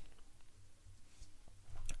someone,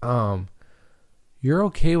 you're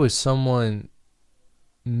okay with someone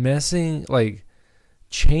messing, like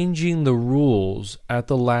changing the rules at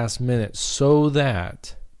the last minute so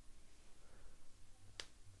that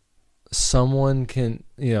someone can,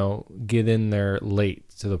 get in there late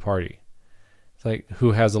to the party. It's like,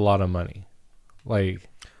 who has a lot of money? Like,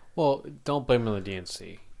 well, don't blame it on the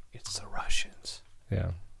DNC. It's the Russians.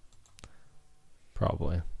 Yeah.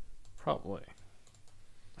 Probably.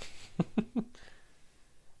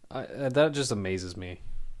 That just amazes me.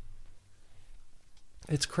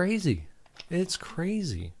 It's crazy. It's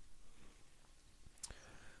crazy.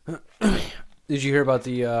 Did you hear about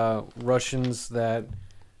the Russians that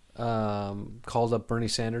called up Bernie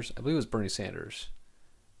Sanders? I believe it was Bernie Sanders.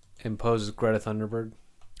 Imposed Greta Thunberg.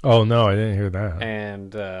 Oh, no, I didn't hear that.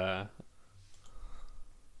 And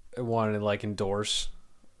wanted to, like, endorse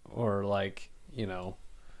or, like,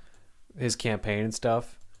 his campaign and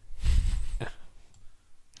stuff.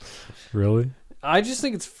 Really? I just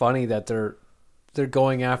think it's funny that they're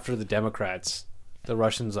going after the Democrats. The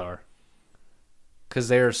Russians are. Because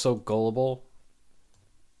they are so gullible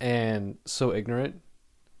and so ignorant.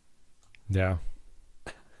 Yeah.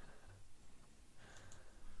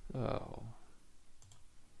 Oh.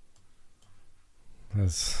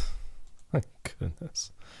 That's, my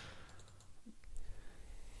goodness.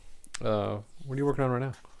 What are you working on right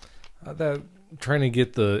now? That trying to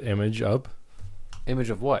get the image up. Image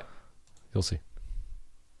of what? You'll see.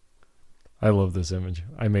 I love this image.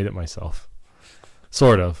 I made it myself.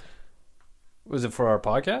 Sort of. Was it for our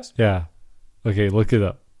podcast? Yeah. Okay, look it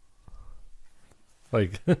up.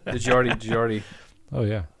 Like Did you already Oh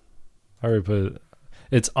yeah. I already put it.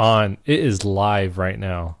 It's on. It is live right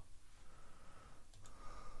now.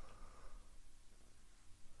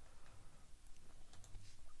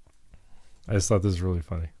 I just thought this was really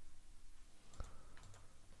funny.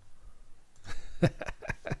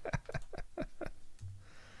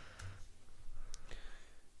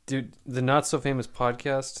 Dude, the Not So Famous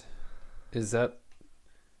podcast, is that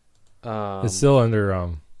It's still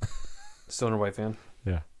under still under White Fan?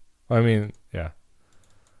 yeah. I mean, yeah.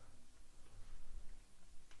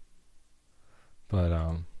 But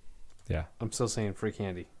yeah. I'm still saying free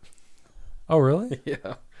candy. Oh, really?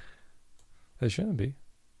 Yeah. It shouldn't be. It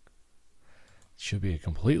should be a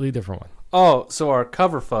completely different one. Oh, so our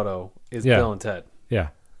cover photo is Yeah. Bill and Ted. Yeah.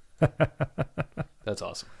 That's That's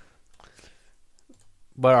awesome.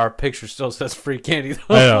 But our picture still says free candy, though.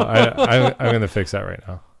 I know. I'm going to fix that right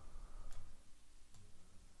now.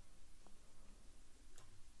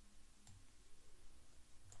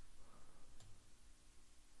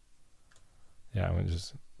 Yeah, I'm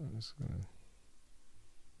just gonna...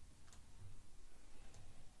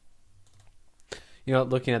 You know,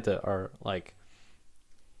 looking at the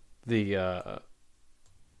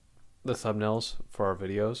thumbnails for our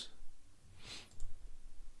videos.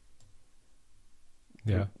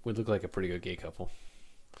 Yeah. We look like a pretty good gay couple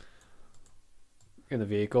in the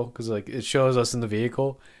vehicle, because like it shows us in the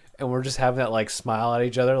vehicle and we're just having that like smile at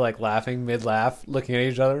each other, like laughing mid-laugh, looking at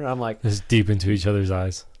each other, and I'm like, Just deep into each other's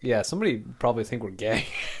eyes. yeah, somebody probably think we're gay.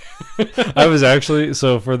 I was actually,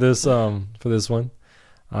 so for this one,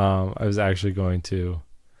 I was actually going to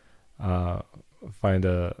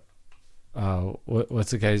find what's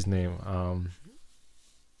the guy's name?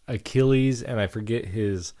 Achilles, and I forget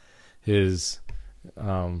his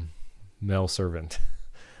male servant.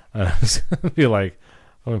 And I was gonna be like,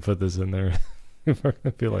 I'm gonna put this in there. I'm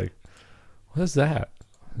gonna be like, what is that?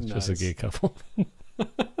 It's just a gay couple.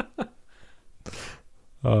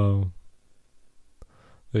 But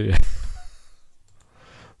yeah.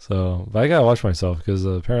 So, but I gotta watch myself, because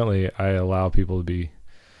apparently I allow people to be.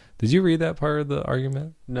 Did you read that part of the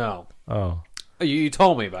argument? No. Oh, You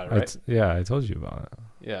told me about it, right? Yeah, I told you about it.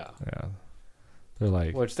 Yeah. Yeah, they're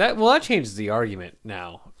like, That changes the argument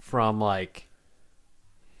now from like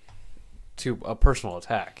to a personal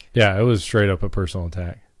attack. yeah, it was straight up a personal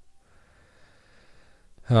attack.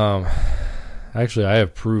 Actually, I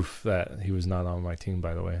have proof that he was not on my team.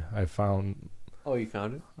 By the way, I found. Oh, you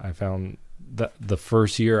found it? I found that the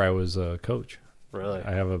first year I was a coach. Really?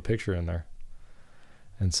 I have a picture in there.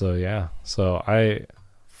 And so, yeah. So I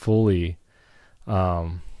fully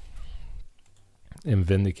am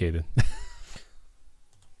vindicated.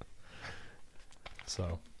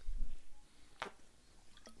 So,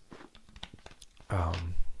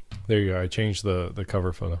 there you go. I changed the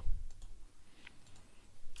cover photo.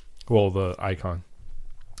 Well, the icon.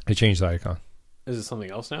 I changed the icon. Is it something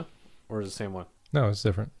else now? Or is it the same one? No, it's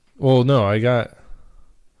different. Well, no, I got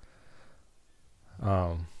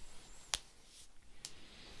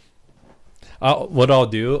what I'll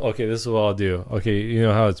do. Okay, this is what I'll do. Okay, you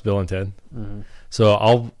know how it's Bill and Ted? Mm-hmm. So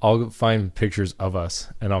I'll find pictures of us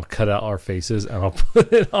and I'll cut out our faces and I'll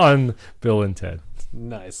put it on Bill and Ted.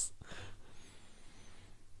 Nice.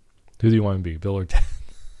 Who do you want to be, Bill or Ted?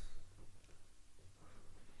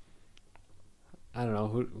 I don't know.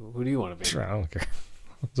 Who do you want to be? I don't care.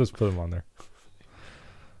 Just put them on there.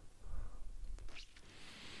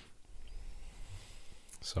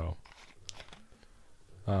 So,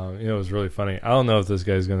 it was really funny. I don't know if this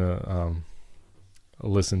guy's gonna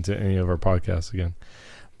listen to any of our podcasts again,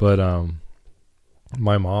 but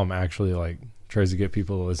my mom actually like tries to get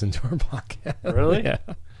people to listen to our podcast. Really? Yeah.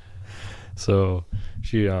 So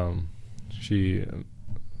she I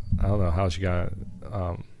don't know how she got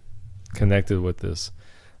connected with this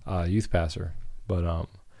youth pastor, but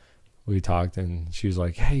we talked and she was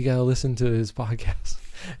like, hey, you gotta listen to his podcast.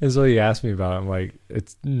 And so he asked me about it. I'm like,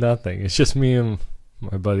 it's nothing. It's just me and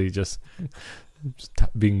my buddy just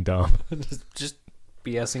being dumb. just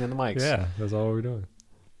BSing on the mics. Yeah, that's all we're doing.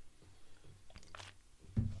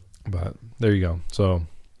 But there you go. So,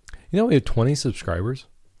 we have 20 subscribers.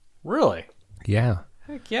 Really? Yeah.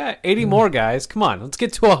 Heck yeah. 80 more, guys. Come on. Let's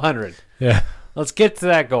get to 100. Yeah. Let's get to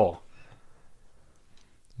that goal.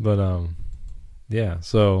 But, yeah.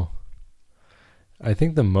 So, I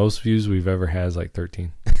think the most views we've ever had is like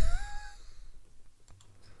 13.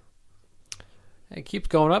 It keeps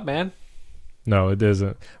going up, man. No, it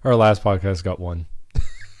doesn't. Our last podcast got 1.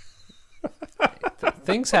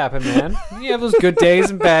 Things happen, man. You have those good days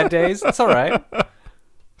and bad days. It's all right.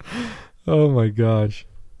 Oh my gosh.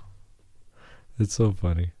 It's so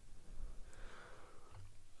funny.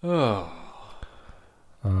 Oh.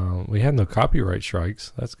 We had no copyright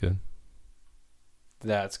strikes. That's good.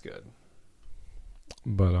 That's good.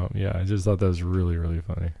 But yeah, I just thought that was really, really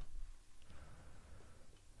funny.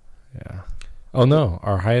 Yeah. Oh no,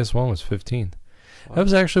 our highest one was 15. Wow. That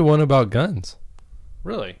was actually one about guns.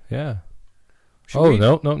 Really? Yeah. Should we-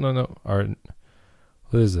 No. Our,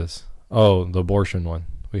 what is this? Oh, the abortion one.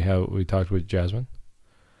 We talked with Jasmine.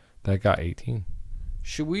 That got 18.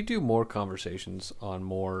 Should we do more conversations on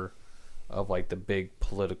more of like the big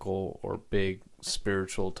political or big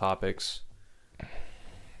spiritual topics?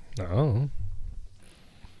 No.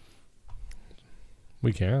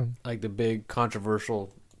 We can. Like the big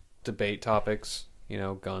controversial debate topics,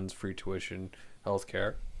 guns, free tuition,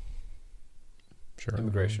 healthcare, Sure.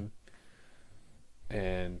 immigration,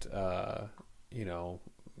 and you know,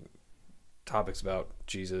 topics about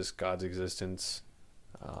Jesus, God's existence,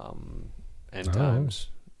 end times,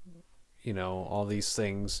 you know, all these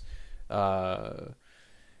things,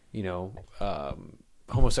 you know,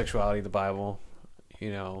 homosexuality, the Bible,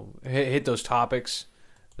 you know, hit those topics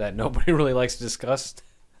that nobody really likes to discuss.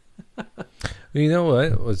 You know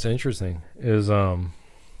what? What's interesting is I'm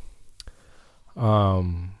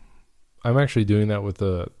actually doing that with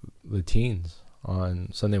the teens on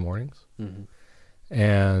Sunday mornings,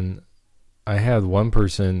 and I had one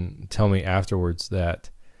person tell me afterwards that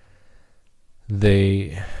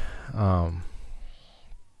they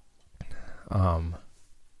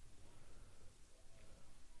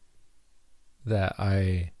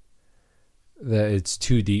that it's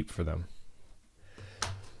too deep for them.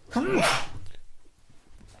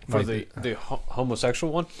 For the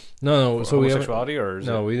homosexual one? No. So homosexuality, or is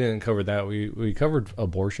no, we didn't cover that. We covered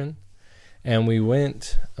abortion, and we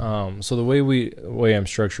went. So the way I'm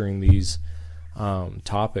structuring these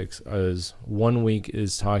topics is 1 week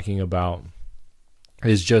is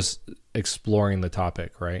just exploring the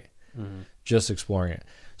topic, right? Mm-hmm. Just exploring it.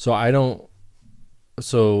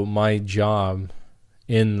 So my job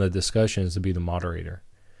in the discussion is to be the moderator,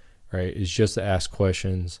 right? Is just to ask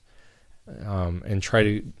questions and try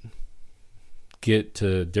to get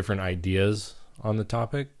to different ideas on the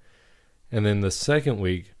topic. And then the second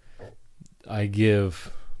week, I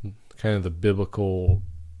give kind of the biblical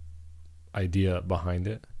idea behind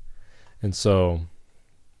it. And so,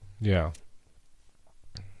 yeah.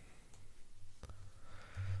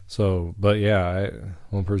 So, but yeah,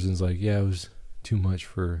 one person's like, yeah, it was too much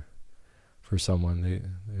for someone. They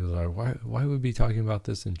was like, why would we be talking about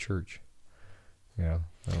this in church? Yeah,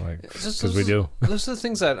 I'm like, because we do. Those are the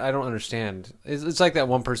things that I don't understand. It's like that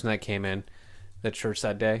one person that came in the church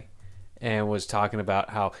that day and was talking about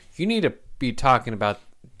how you need to be talking about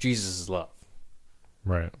Jesus' love.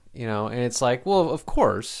 Right. You know, and it's like, well, of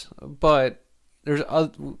course, but there's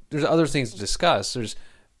other things to discuss. There's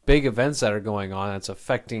big events that are going on that's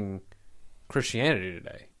affecting Christianity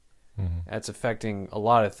today. Mm-hmm. That's affecting a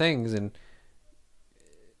lot of things, and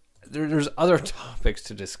there's other topics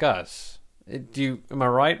to discuss. Am I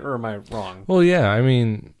right or am I wrong? Well, yeah. I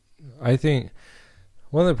mean, I think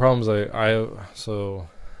one of the problems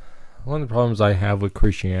I have with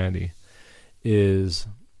Christianity is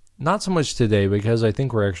not so much today, because I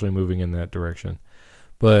think we're actually moving in that direction,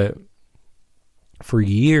 but for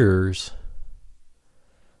years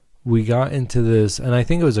we got into this, and I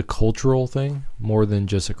think it was a cultural thing more than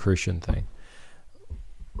just a Christian thing,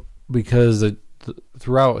 because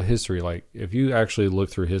throughout history, like if you actually look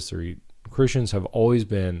through history, Christians have always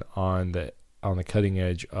been on the cutting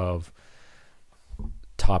edge of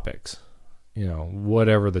topics, you know,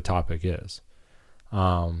 whatever the topic is.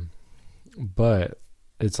 But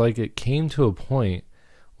it's like it came to a point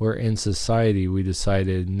where in society we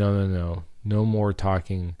decided, no more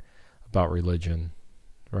talking about religion,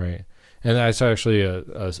 right? And that's actually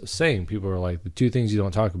a saying. People are like, the two things you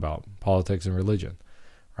don't talk about, politics and religion,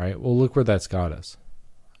 right? Well, look where that's got us.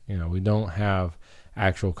 You know, we don't have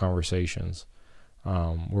actual conversations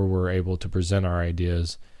where we're able to present our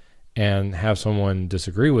ideas and have someone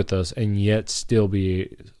disagree with us and yet still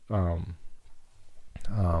be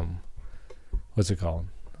what's it called?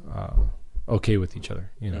 Okay with each other,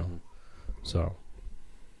 you know. Mm-hmm. So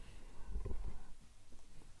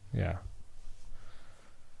yeah.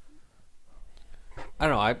 I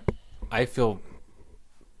don't know, I feel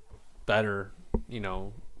better, you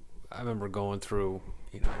know. I remember going through,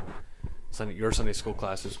 you know, your Sunday school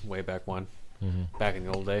classes way back when. Mm-hmm. Back in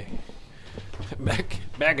the old day.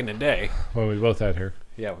 Back in the day. Well, we both had hair.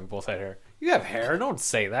 Yeah, we both had hair. You have hair? Don't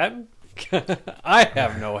say that. I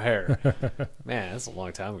have no hair. Man, that's a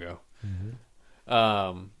long time ago.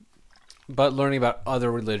 Mm-hmm. But learning about other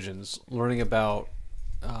religions, learning about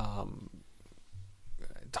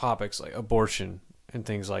topics like abortion and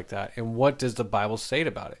things like that, and what does the Bible say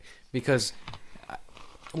about it? Because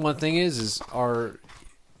one thing is our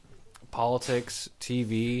politics,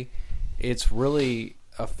 TV, it's really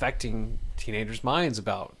affecting teenagers' minds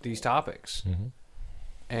about these topics. Mm-hmm.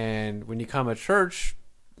 And when you come to church,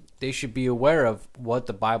 they should be aware of what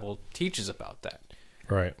the Bible teaches about that.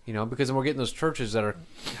 Right. You know, because then we're getting those churches that are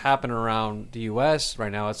happening around the U.S.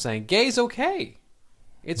 right now. It's saying gay's okay.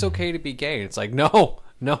 It's okay to be gay. It's like, no,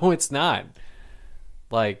 it's not.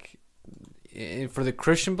 Like, for the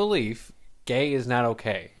Christian belief, gay is not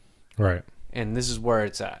okay. Right. And this is where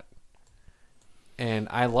it's at. And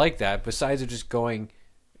I like that. Besides it just going,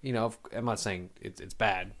 you know, I'm not saying it's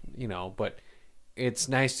bad, you know, but it's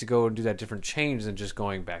nice to go and do that different change than just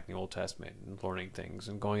going back in the Old Testament and learning things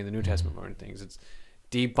and going in the New Testament and learning things. It's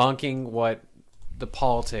debunking what the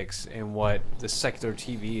politics and what the secular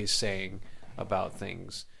TV is saying about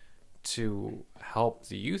things to help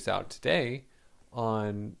the youth out today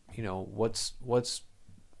on, you know, what's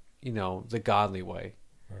you know, the godly way.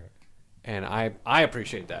 Right. And I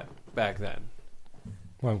appreciate that back then.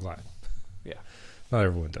 Well, I'm glad. Yeah. Not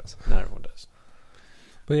everyone does. Not everyone does.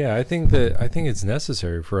 But yeah, I think it's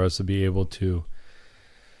necessary for us to be able to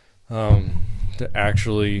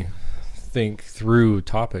actually think through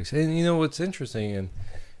topics. And you know what's interesting, and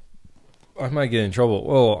I might get in trouble.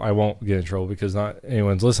 Well, I won't get in trouble because not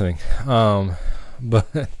anyone's listening.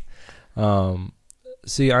 But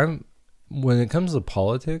see, when it comes to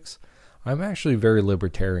politics, I'm actually very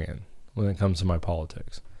libertarian when it comes to my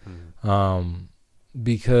politics.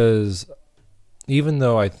 Because even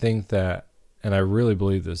though I think that, and I really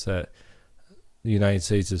believe this, that the United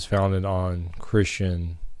States is founded on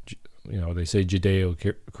Christian, you know, they say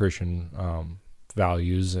Judeo-Christian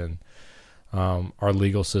values, and our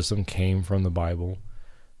legal system came from the Bible.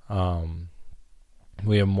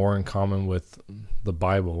 We have more in common with the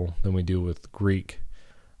Bible than we do with Greek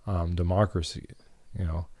democracy, you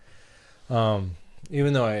know.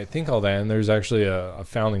 Even though I think all that, and there's actually a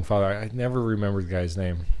founding father, I never remember the guy's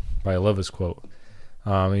name, but I love his quote.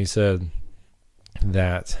 He said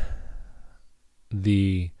that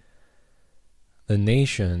the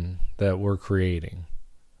nation that we're creating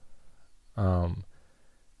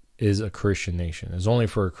is a Christian nation. Is only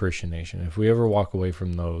for a Christian nation. If we ever walk away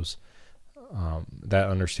from that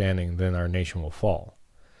understanding, then our nation will fall.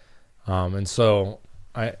 And so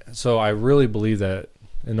I really believe that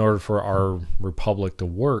in order for our republic to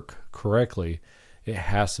work correctly, it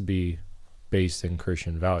has to be based in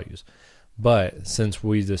Christian values. But since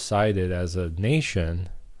we decided as a nation,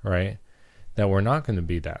 right, that we're not going to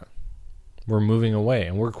be that, we're moving away,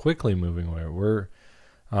 and we're quickly moving away. We're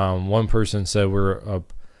one person said we're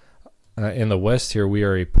in the West here, we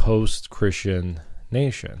are a post-Christian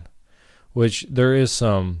nation, which there is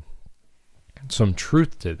some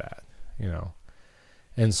truth to that, you know.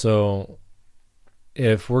 And so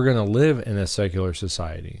if we're going to live in a secular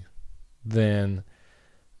society, then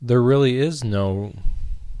there really is no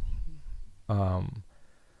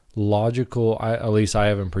logical, at least I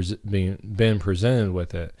haven't been presented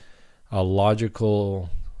with it, a logical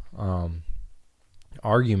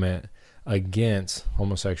argument against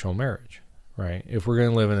homosexual marriage, right? If we're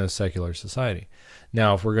going to live in a secular society.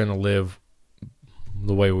 Now, if we're going to live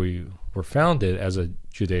the way we were founded as a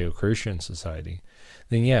Judeo-Christian society,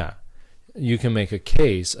 then yeah, you can make a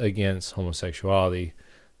case against homosexuality,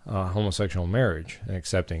 homosexual marriage, and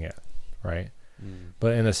accepting it, right?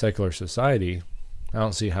 But in a secular society, I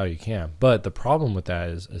don't see how you can. But the problem with that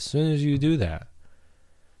is, as soon as you do that,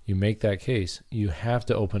 you make that case, you have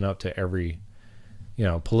to open up to every, you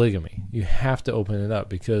know, polygamy. You have to open it up,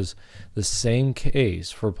 because the same case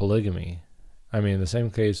for polygamy, the same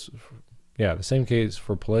case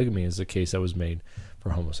for polygamy is the case that was made for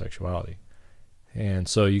homosexuality. And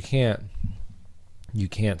so you can't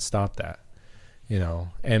stop that, you know,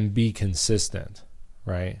 and be consistent,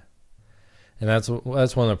 right? And that's one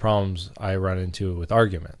of the problems I run into with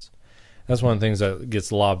arguments. That's one of the things that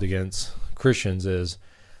gets lobbed against Christians is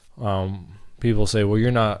people say, well,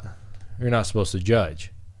 you're not supposed to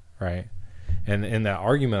judge, right? And in that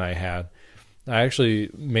argument I had, I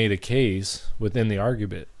actually made a case within the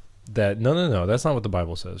argument that no, that's not what the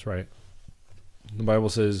Bible says, right? The Bible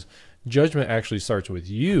says judgment actually starts with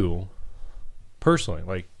you personally.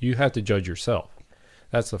 Like, you have to judge yourself.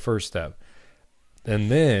 That's the first step.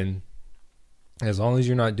 And then, as long as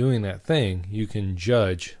you're not doing that thing, you can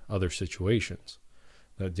judge other situations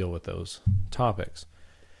that deal with those topics.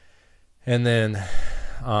 And then,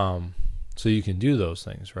 so you can do those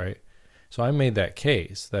things, right? So I made that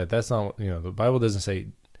case that's not, you know, the Bible doesn't say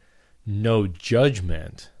no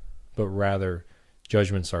judgment, but rather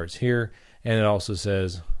judgment starts here. And it also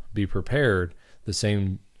says, be prepared. The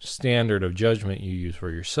same standard of judgment you use for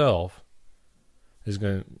yourself is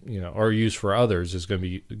going to, you know, or use for others is going to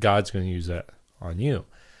be, God's going to use that on you.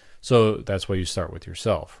 So that's why you start with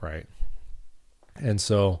yourself, right? And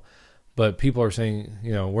so, but people are saying,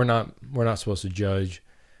 you know, we're not supposed to judge,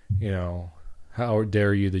 you know, how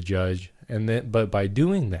dare you to judge? And then, but by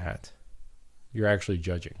doing that, you're actually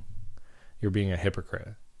judging. You're being a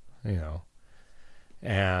hypocrite, you know,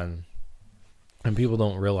 and people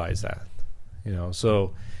don't realize that, you know.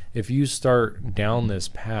 So if you start down this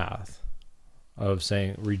path of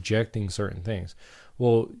saying, rejecting certain things,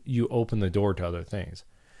 well, you open the door to other things.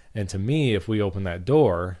 And to me, if we open that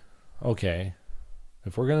door, okay,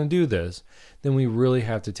 if we're going to do this, then we really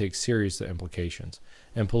have to take serious the implications.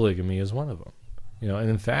 And polygamy is one of them. You know, and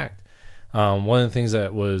in fact, One of the things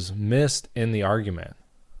that was missed in the argument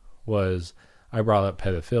was I brought up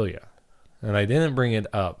pedophilia, and I didn't bring it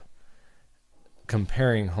up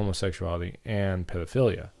comparing homosexuality and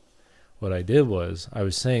pedophilia. What I did was I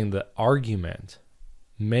was saying the argument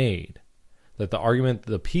made, that the argument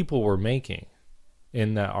the people were making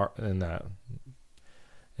in that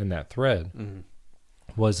thread Mm-hmm.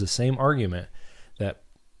 was the same argument that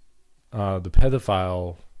the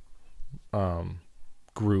pedophile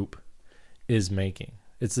group is making.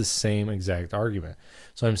 It's the same exact argument.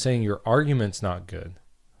 So I'm saying your argument's not good,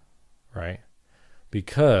 right?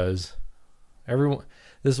 Because everyone,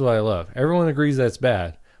 this is what I love. Everyone agrees that's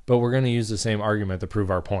bad, but we're going to use the same argument to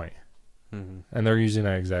prove our point. Mm-hmm. And they're using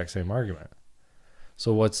that exact same argument.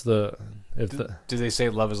 So what's the, do they say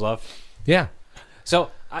love is love? yeah.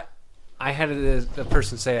 So I had a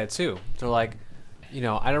person say that too. They're like,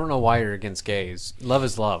 I don't know why you're against gays. Love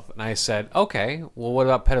is love. And I said, okay, well, what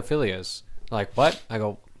about pedophilias? They're like, what? I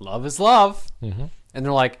go, love is love. Mm-hmm. And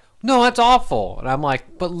they're like, no, that's awful. And I'm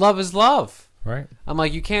like, but love is love. Right. I'm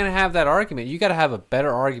like, you can't have that argument. You got to have a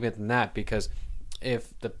better argument than that, because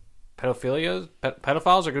if the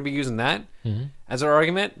pedophiles are going to be using that Mm-hmm. as their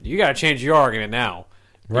argument, you got to change your argument now.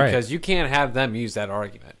 Right. Because you can't have them use that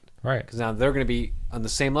argument. Right. Because now they're going to be on the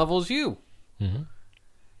same level as you. Mm-hmm.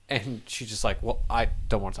 And she's just like, well, I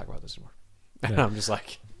don't want to talk about this anymore. And Yeah. I'm just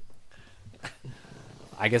like,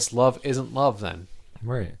 I guess love isn't love then.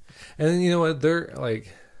 Right. And then, you know what? They're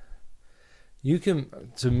like, you can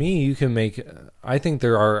make, I think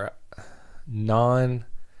there are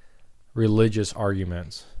non-religious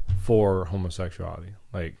arguments for homosexuality.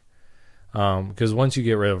 Like, because once you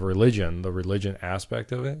get rid of religion, the religion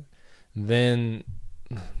aspect of it, then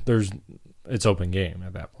it's open game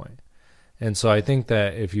at that point. And so I think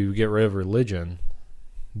that if you get rid of religion,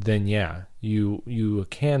 then yeah, you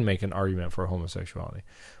can make an argument for homosexuality.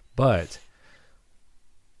 But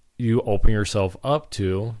you open yourself up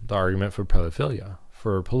to the argument for pedophilia,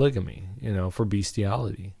 for polygamy, for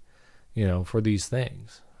bestiality, for these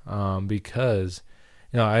things. Because,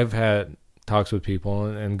 I've had talks with people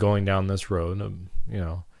and going down this road of,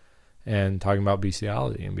 and talking about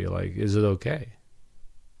bestiality and be like, is it okay?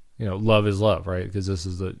 Love is love, right? Because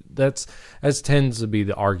that tends to be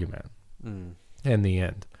the argument in the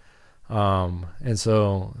end. And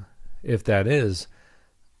so if that is,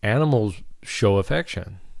 animals show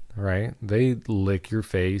affection, right? They lick your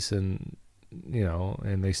face and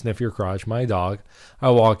they sniff your crotch. My dog,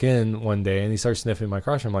 I walk in one day and he starts sniffing my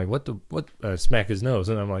crotch. I'm like, what? Smack his nose.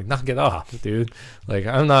 And I'm like, knock it off, dude. Like,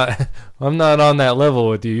 I'm not on that level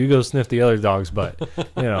with you. You go sniff the other dog's butt.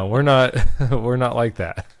 We're not like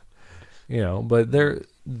that. But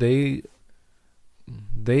they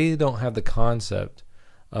don't have the concept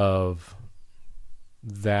of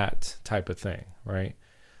that type of thing, right?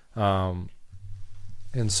 And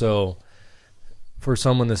so for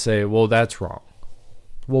someone to say, well, that's wrong.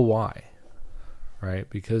 Well, why? Right?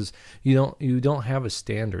 Because you don't have a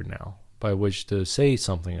standard now by which to say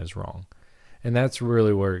something is wrong. And that's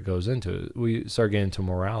really where it goes into. We start getting into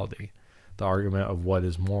morality, the argument of what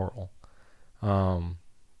is moral.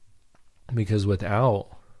 Because without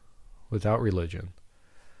religion,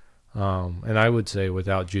 and I would say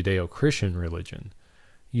without Judeo-Christian religion,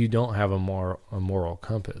 you don't have a moral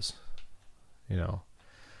compass,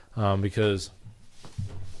 because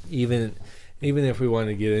even if we want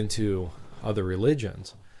to get into other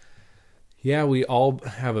religions, yeah, we all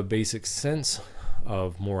have a basic sense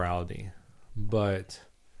of morality, but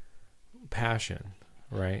passion,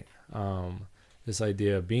 right? This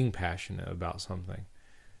idea of being passionate about something.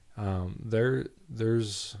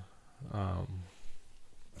 There's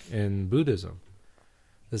in Buddhism,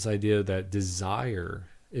 this idea that desire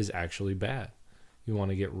is actually bad. You want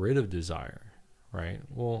to get rid of desire, right?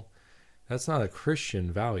 Well, that's not a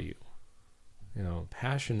Christian value.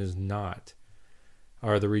 Passion is not,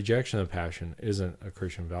 or the rejection of passion isn't a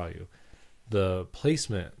Christian value. The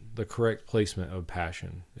correct placement of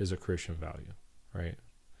passion is a Christian value, right?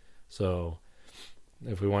 So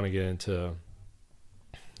if we want to get into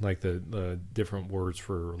like the different words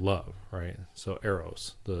for love, right? So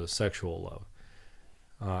eros, the sexual love.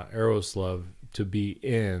 Eros love to be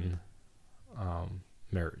in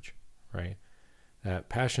marriage, right? That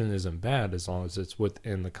passion isn't bad as long as it's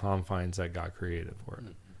within the confines that God created for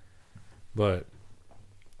it. But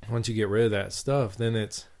once you get rid of that stuff, then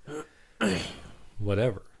it's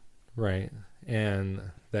whatever, right?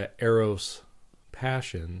 And that eros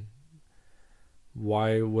passion,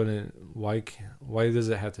 why does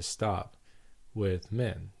it have to stop with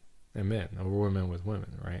men and men, or women with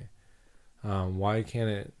women, right? Why can't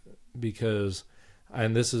it? Because,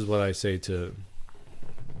 and this is what I say to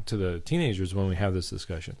to the teenagers when we have this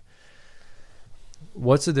discussion.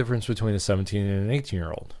 What's the difference between a 17 and an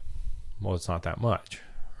 18-year-old? Well, it's not that much,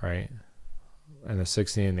 right? And a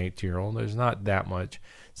 16 and 18-year-old, there's not that much.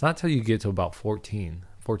 It's not until you get to about 14,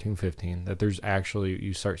 15, that there's actually,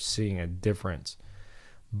 you start seeing a difference.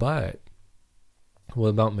 But what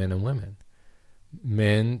about men and women?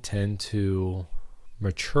 Men tend to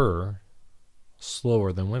mature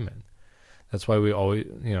slower than women. That's why we always,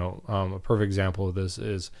 a perfect example of this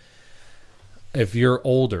is if you're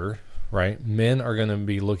older, right? Men are going to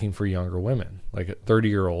be looking for younger women. Like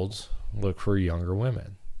 30-year-olds look for younger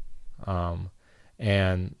women.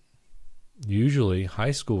 And usually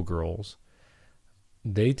high school girls,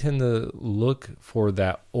 they tend to look for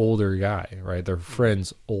that older guy, right? Their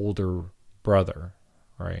friend's older brother,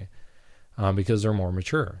 right? Because they're more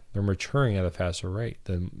mature. They're maturing at a faster rate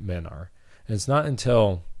than men are. And it's not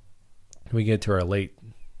until we get to our late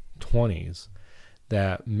 20s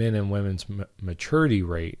that men and women's maturity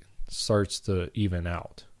rate starts to even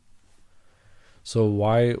out. So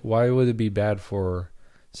why would it be bad for,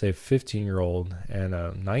 say, a 15-year-old and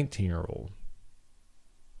a 19-year-old?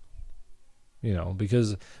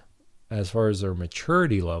 Because as far as their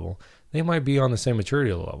maturity level, they might be on the same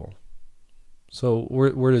maturity level. So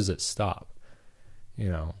where does it stop?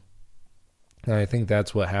 And I think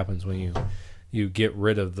that's what happens when you get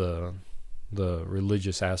rid of the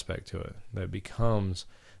religious aspect to it. That becomes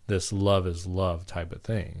this love is love type of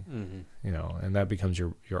thing. Mm-hmm. And that becomes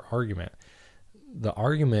your argument. The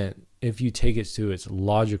argument, if you take it to its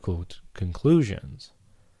logical conclusions,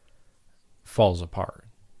 falls apart.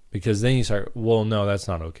 Because then you start, well, no, that's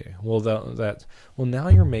not okay. Well, now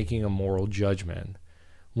you're making a moral judgment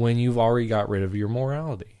when you've already got rid of your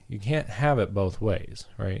morality. You can't have it both ways,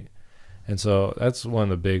 right? And so that's one of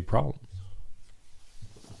the big problems.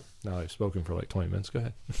 Now I've spoken for like 20 minutes. Go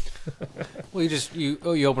ahead. Well,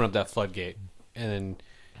 you open up that floodgate, and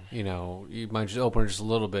then you might just open it just a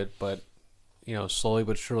little bit, but slowly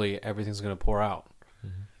but surely everything's going to pour out.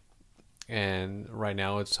 Mm-hmm. And right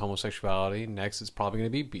now it's homosexuality. Next it's probably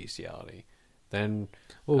going to be bestiality. Then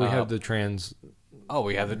we have the trans. Oh,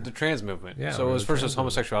 we have the trans movement. Yeah. So first it's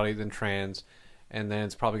homosexuality, then trans, and then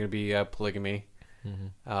it's probably going to be polygamy.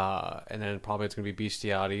 Mm-hmm. And then probably it's going to be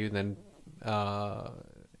bestiality, and then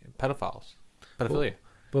pedophilia.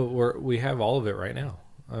 But we have all of it right now.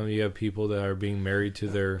 You have people that are being married to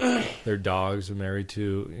their dogs, and married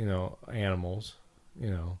to animals.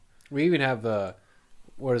 We even have the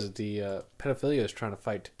pedophilia is trying to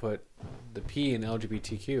fight to put the P in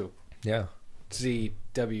LGBTQ. Yeah.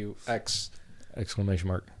 ZWX exclamation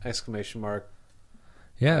mark.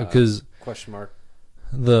 Yeah, because question mark.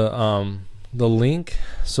 The link.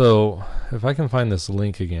 So if I can find this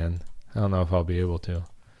link again, I don't know if I'll be able to,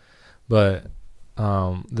 but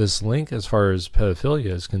this link as far as pedophilia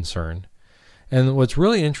is concerned, and what's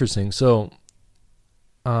really interesting. So,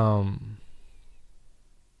 yeah,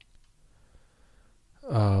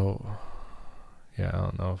 I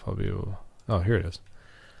don't know if I'll be able. Oh, here it is.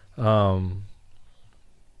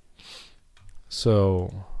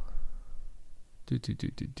 So,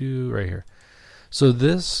 right here. So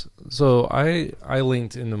I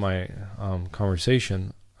linked into my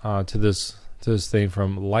conversation to this thing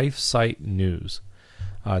from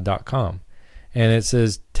lifesitenews.com, and it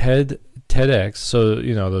says TEDx. So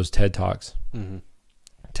those TED Talks. Mm-hmm.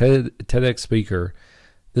 TEDx speaker.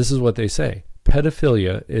 This is what they say: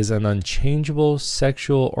 pedophilia is an unchangeable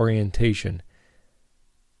sexual orientation.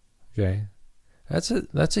 Okay,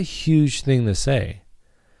 that's a huge thing to say,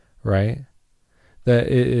 right? That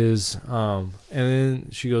it is, and then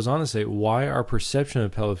she goes on to say why our perception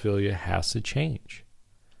of pedophilia has to change.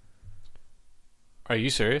 Are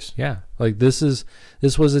you serious? Yeah, like this was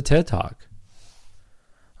a TED Talk.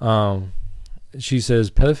 She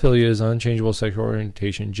says pedophilia is unchangeable sexual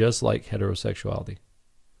orientation, just like heterosexuality.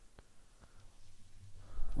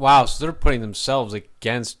 Wow, so they're putting themselves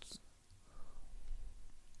against.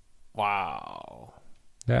 Wow.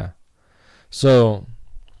 Yeah. So.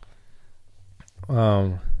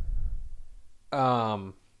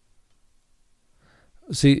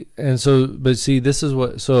 See, and so, but see, this is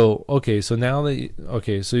what, so, okay, so now that,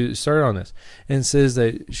 okay, so you started on this, and it says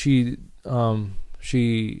that she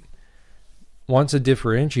wants to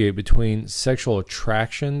differentiate between sexual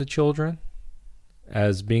attraction to children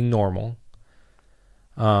as being normal,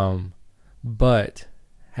 but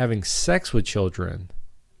having sex with children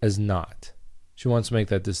as not. She wants to make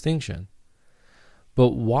that distinction. But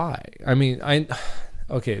why? I mean,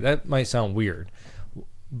 okay, that might sound weird,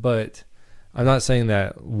 but I'm not saying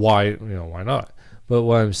that why not. But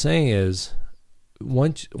what I'm saying is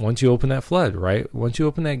once you open that flood, right? Once you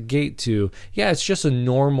open that gate to, yeah, it's just a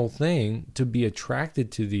normal thing to be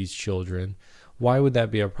attracted to these children. Why would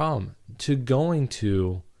that be a problem? To going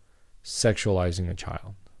to sexualizing a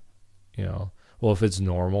child, you know? Well, if it's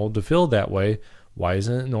normal to feel that way, why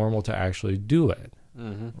isn't it normal to actually do it?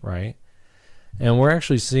 Mm-hmm. Right? And we're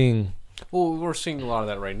actually seeing... Well, we're seeing a lot of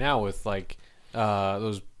that right now with, like,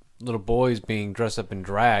 those little boys being dressed up in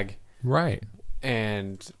drag. Right.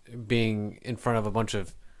 And being in front of a bunch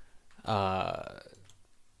of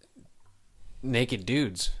naked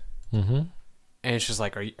dudes. Mm-hmm. And it's just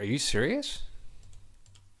like, are you serious?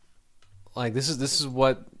 Like, this is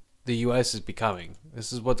what the U.S. is becoming.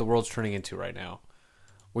 This is what the world's turning into right now.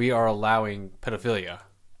 We are allowing pedophilia.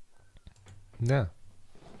 Yeah.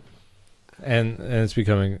 And it's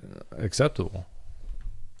becoming acceptable.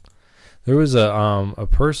 There was a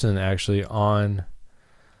person actually on,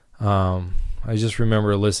 I just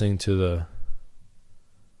remember listening to the,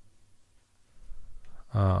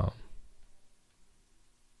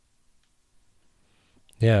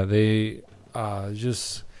 they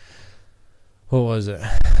just, what was it?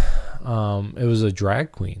 It was a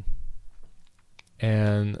drag queen,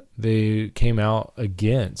 and they came out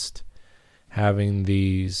against having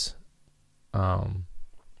these, what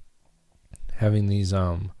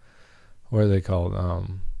are they called?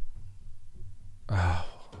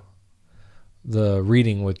 The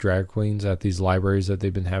reading with drag queens at these libraries that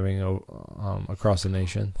they've been having across the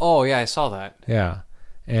nation. Oh yeah, I saw that. Yeah,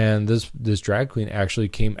 and this drag queen actually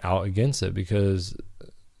came out against it because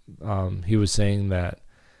he was saying that,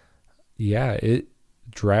 yeah,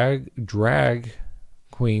 drag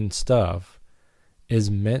queen stuff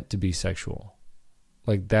is meant to be sexual.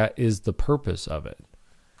 Like, that is the purpose of it.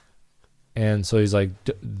 And so he's like,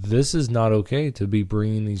 this is not okay to be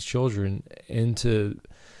bringing these children into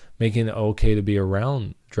making it okay to be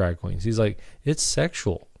around drag queens. He's like, it's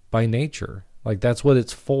sexual by nature. Like, that's what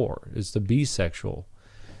it's for, is to be sexual.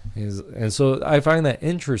 And so I find that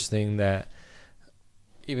interesting that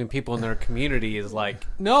even people in their community is like,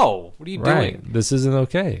 no, what are you doing? This isn't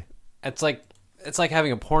okay. It's like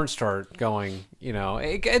having a porn star going, you know,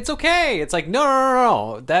 it's okay. It's like,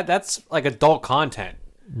 no. That's like adult content.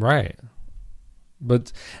 Right.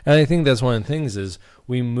 And I think that's one of the things is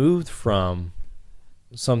we moved from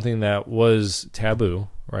something that was taboo,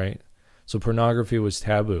 right? So pornography was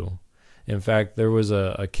taboo. In fact, there was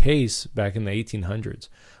a case back in the 1800s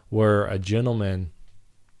where a gentleman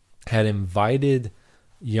had invited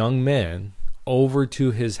young men over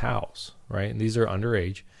to his house, right? And these are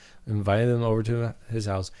underage. Invited them over to his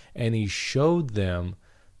house, and he showed them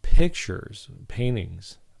pictures,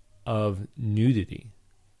 paintings of nudity.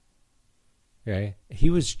 Okay?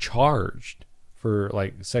 He was charged for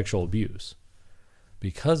like sexual abuse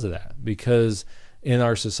because of that. Because in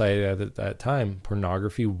our society at that time,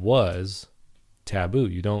 pornography was taboo.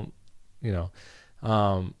 You don't, you know.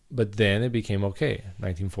 But then it became okay.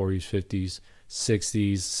 1940s, 50s,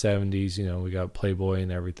 60s, 70s, you know, we got Playboy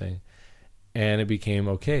and everything. And it became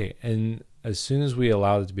okay. And as soon as we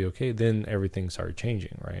allowed it to be okay, then everything started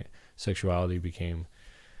changing, right? Sexuality became,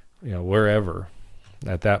 you know, wherever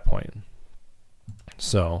at that point.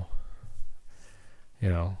 So, you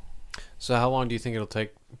know. So how long do you think it'll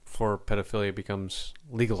take before pedophilia becomes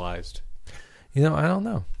legalized? You know, I don't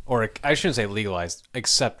know. Or I shouldn't say legalized,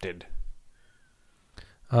 accepted.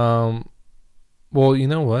 Well, you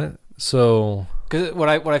know what? So... Because what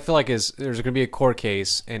I feel like is there's going to be a court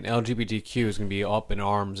case, and LGBTQ is going to be up in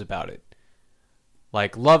arms about it.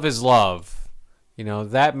 Like, love is love. You know,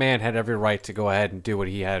 that man had every right to go ahead and do what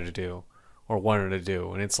he had to do or wanted to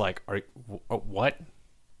do. And it's like, what?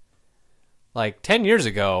 Like, 10 years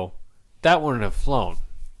ago, that wouldn't have flown.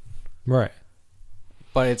 Right.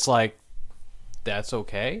 But it's like, that's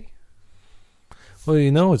okay? Well,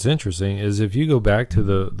 you know what's interesting is if you go back to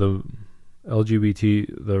the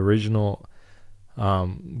LGBT, the original...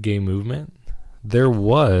 gay movement, there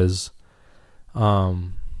was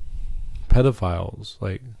pedophiles.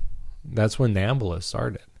 Like, that's when NAMBLA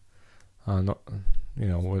started. You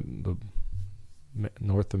know, what the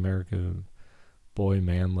North America Boy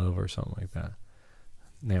Man Love or something like that.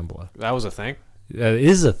 NAMBLA. That was a thing? That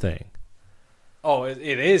is a thing. Oh, it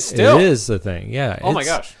is still? It is a thing, yeah. Oh my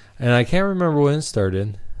gosh. And I can't remember when it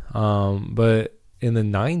started, but in the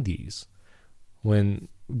 90s, when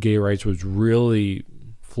gay rights was really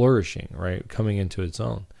flourishing, right, coming into its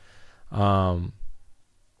own,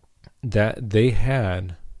 that they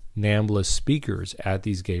had NAMBLA speakers at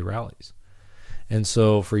these gay rallies. And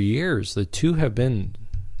so for years, the two have been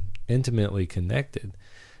intimately connected.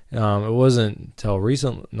 It wasn't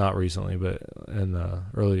until not recently, but in the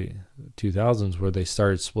early 2000s where they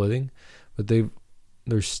started splitting. But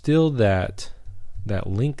there's still that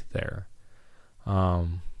link there.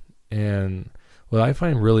 And what I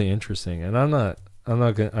find really interesting, and I'm going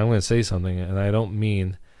to say something, and I don't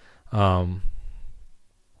mean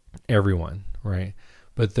everyone, right?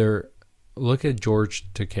 But look at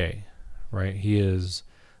George Takei, right? He is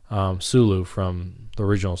Sulu from the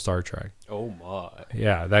original Star Trek. Oh my.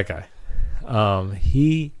 Yeah, that guy.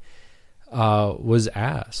 He was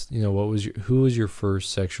asked, who was your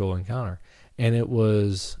first sexual encounter? And it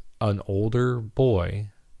was an older boy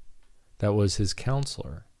that was his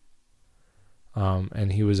counselor.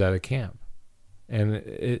 And he was at a camp.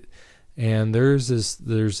 And there's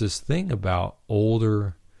this thing about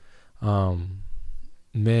older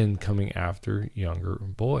men coming after younger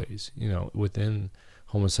boys, within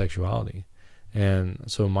homosexuality. And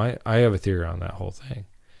so I have a theory on that whole thing.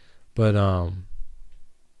 But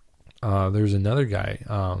there's another guy,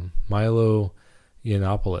 Milo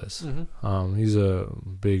Yiannopoulos. Mm-hmm. He's a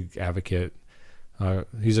big advocate.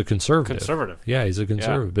 He's a conservative. Yeah, he's a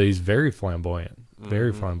conservative, but he's very flamboyant,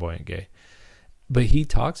 flamboyant gay. But he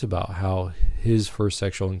talks about how his first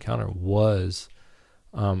sexual encounter was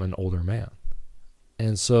an older man.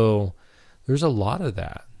 And so there's a lot of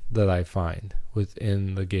that I find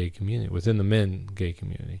within the gay community, within the men gay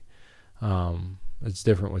community. It's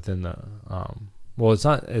different within the,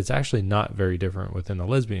 it's actually not very different within the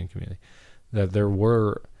lesbian community. That there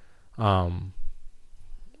were a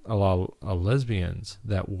lot of lesbians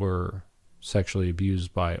that were sexually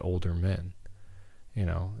abused by older men, and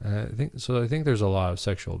I think there's a lot of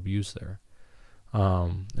sexual abuse there.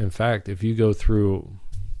 In fact, if you go through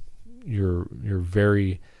your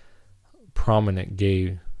very prominent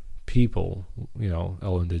gay people,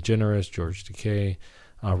 Ellen DeGeneres, George Takei,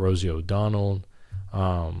 Rosie O'Donnell,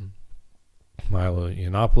 Milo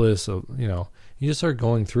Yiannopoulos, so you just start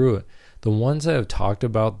going through it. The ones that have talked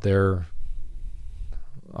about their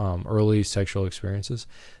early sexual experiences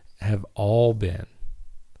have all been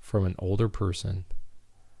from an older person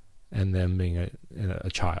and them being a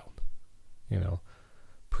child,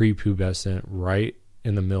 prepubescent, right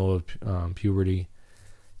in the middle of puberty.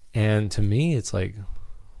 And to me, it's like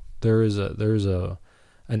there's an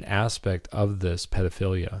aspect of this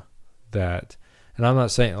pedophilia that, and I'm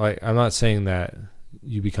not saying that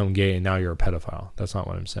you become gay and now you're a pedophile. That's not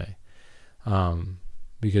what I'm saying.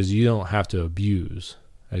 Because you don't have to abuse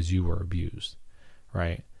as you were abused,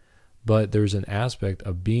 right? But there's an aspect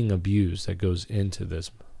of being abused that goes into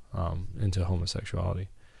this, into homosexuality.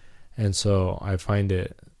 And so I find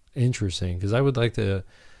it interesting because I would like to,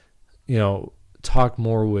 talk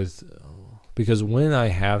more because when I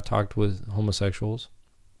have talked with homosexuals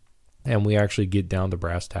and we actually get down to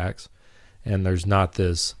brass tacks and there's not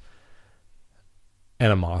this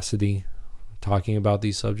animosity talking about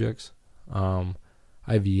these subjects,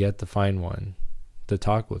 I've yet to find one, to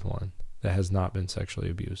talk with one that has not been sexually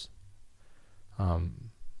abused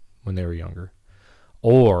when they were younger,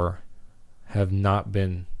 or have not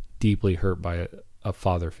been deeply hurt by a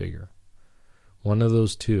father figure. One of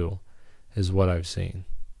those two is what I've seen.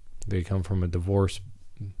 They come from a divorced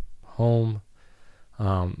home.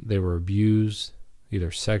 They were abused either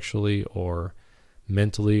sexually or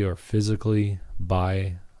mentally or physically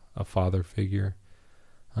by a father figure.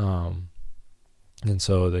 And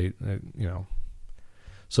so they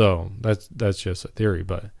so that's just a theory,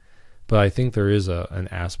 but I think there is an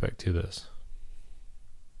aspect to this.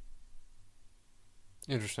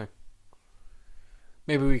 Interesting.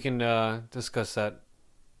 Maybe we can discuss that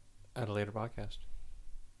at a later podcast.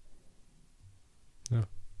 Yeah.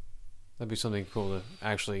 That'd be something cool to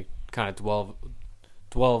actually kind of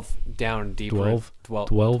delve down deeper. Delve.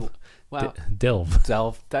 Delve.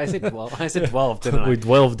 Did I say 12? I said 12, didn't I? We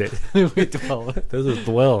delved it. We delve. This is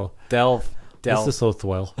dwell. Delve. This is so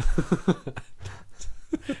dwell.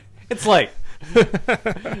 It's like,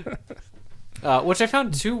 which I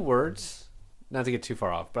found two words, not to get too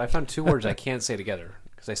far off, but I found two words I can't say together.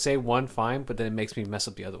 Because I say one fine, but then it makes me mess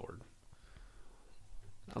up the other word.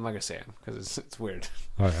 I'm not going to say it because it's weird.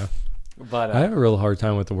 Oh, yeah. But I have a real hard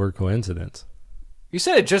time with the word coincidence. You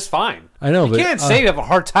said it just fine. I know, you but can't say you have a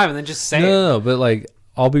hard time and then just say it. No, but like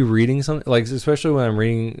I'll be reading something, like especially when I'm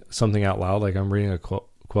reading something out loud, like I'm reading a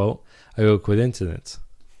quote, I go coincidence.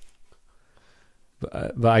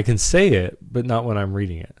 But I can say it, but not when I'm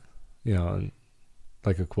reading it, and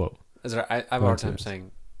like a quote. I have a hard time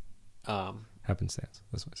saying happenstance.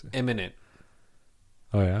 That's what I say. Imminent.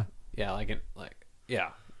 Oh yeah. Yeah, yeah.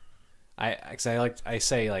 I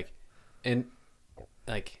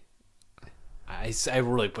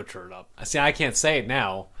really butcher it up. I can't say it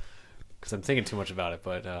now because I'm thinking too much about it.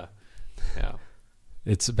 But yeah.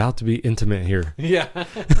 It's about to be intimate here. Yeah.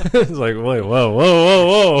 It's like, wait,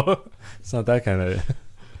 whoa. It's not that kind of.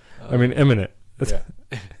 I mean, imminent. Yeah.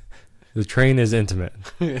 The train is intimate.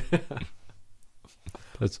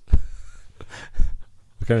 That's.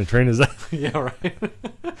 What kind of train is that? Yeah, right.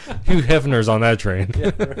 Hugh Hefner's on that train.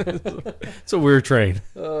 Yeah, right. It's a weird train.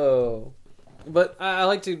 Oh, but I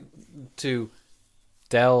like to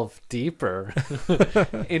delve deeper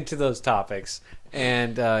into those topics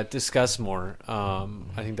and discuss more. I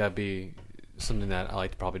think that'd be something that I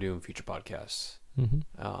like to probably do in future podcasts.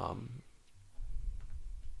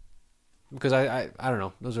 Because I don't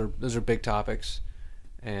know, those are big topics,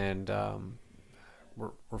 and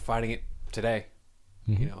we're fighting it today.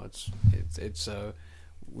 You know, it's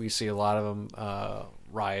we see a lot of them,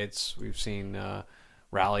 riots. We've seen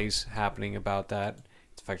rallies happening about that.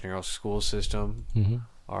 It's affecting our school system,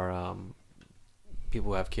 our people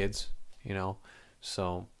who have kids, you know.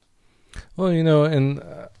 So, well, you know, and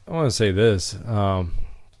I want to say this,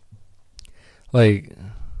 like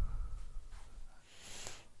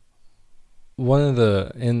one of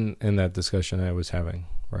the in that discussion I was having,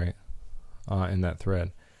 right, in that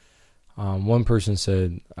thread. One person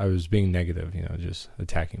said I was being negative, you know, just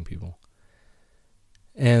attacking people.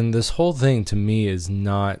 And this whole thing to me is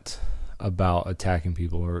not about attacking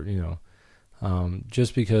people or, you know,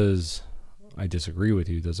 just because I disagree with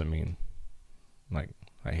you doesn't mean like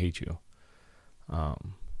I hate you. But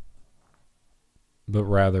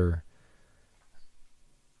rather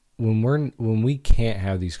when we can't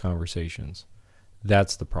have these conversations,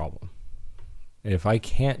 that's the problem. If I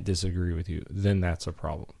can't disagree with you, then that's a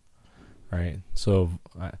problem. Right. So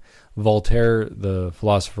Voltaire, the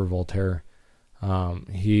philosopher Voltaire,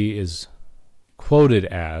 he is quoted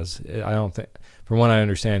as, I don't think, from what I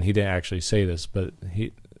understand, he didn't actually say this, but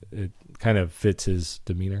it kind of fits his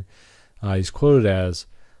demeanor. He's quoted as,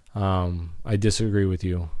 I disagree with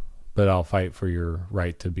you, but I'll fight for your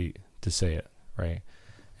right to say it. Right.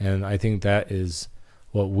 And I think that is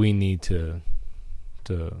what we need to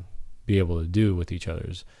be able to do with each other,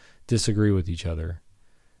 is disagree with each other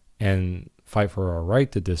and fight for our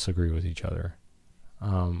right to disagree with each other,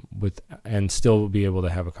 and still be able to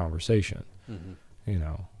have a conversation, you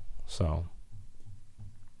know. So,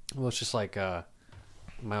 well, it's just like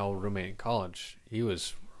my old roommate in college. He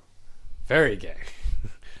was very gay.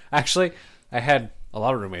 Actually, I had a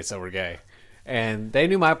lot of roommates that were gay, and they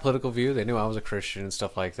knew my political view. They knew I was a Christian and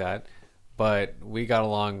stuff like that, but we got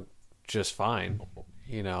along just fine.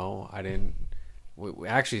 You know, I didn't.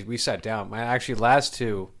 We sat down.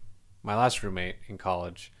 My last roommate in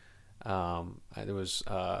college, there was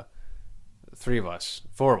 4 of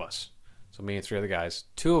us. So me and 3 other guys.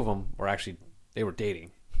 2 of them they were dating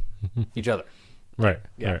each other. Right.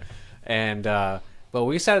 Yeah. Right. And, but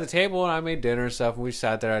we sat at the table and I made dinner and stuff, and we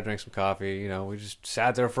sat there, I drank some coffee, you know, we just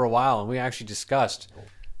sat there for a while, and we actually discussed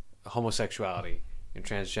homosexuality and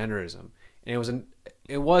transgenderism. And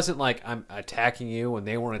it wasn't like I'm attacking you, and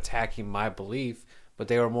they weren't attacking my belief, but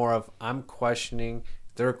they were more of, I'm questioning,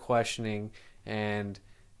 they're questioning, and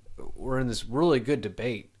we're in this really good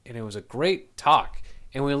debate, and it was a great talk,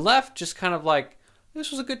 and we left just kind of like,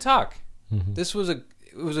 this was a good talk. It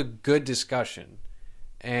was a good discussion,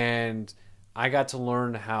 and I got to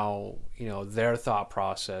learn how, you know, their thought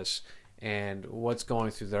process and what's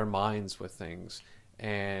going through their minds with things,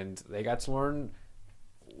 and they got to learn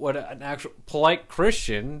what an actual polite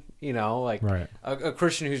Christian, you know, like right. a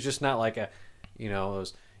Christian who's just not like a, you know,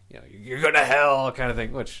 those, you know, you're going to hell kind of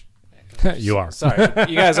thing, which you are. Sorry,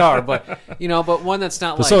 you guys are, but, you know, but one that's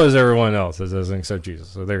not but like. So is everyone else that doesn't accept Jesus.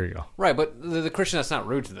 So there you go. Right, but the Christian that's not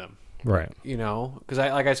rude to them. Right. You know, because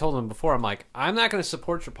I told them before, I'm like, I'm not going to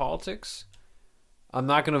support your politics. I'm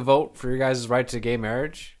not going to vote for your guys' right to gay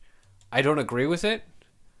marriage. I don't agree with it.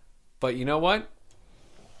 But you know what?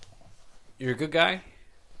 You're a good guy.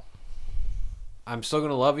 I'm still going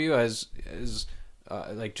to love you as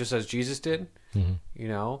like just as Jesus did, you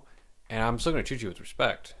know, and I'm still going to treat you with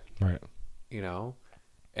respect. Right. You know,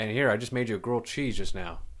 and here, I just made you a grilled cheese just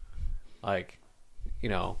now. Like, you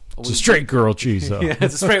know. It's a straight grilled cheese, though. Yeah,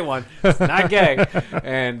 it's a straight one. It's not gay.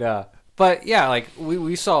 And, but yeah, like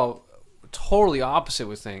we saw totally opposite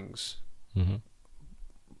with things.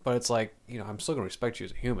 But it's like, you know, I'm still going to respect you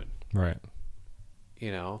as a human. Right.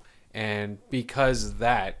 You know, and because of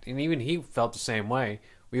that, and even he felt the same way,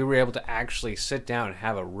 we were able to actually sit down and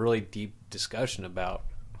have a really deep discussion about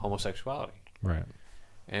homosexuality. Right.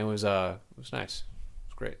 And it was nice. It was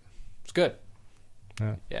great. It was good.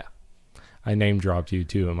 Yeah. I name dropped you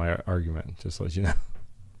too in my argument, just to let you know.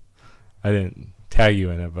 I didn't tag you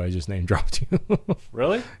in it, but I just name dropped you.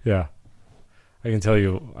 Really? Yeah. I can tell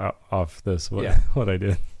you off this what I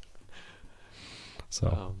did.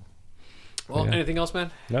 So, Well, yeah. anything else, man?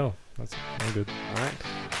 no, I'm good. All right.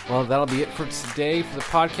 Well, that'll be it for today for the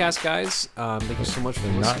podcast, guys. Thank you so much for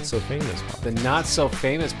The listening. not so famous one. The Not So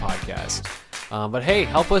Famous podcast. But hey,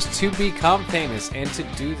 help us to become famous. And to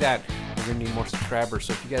do that, we're going to need more subscribers.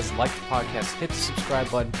 So if you guys like the podcast, hit the subscribe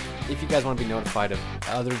button. If you guys want to be notified of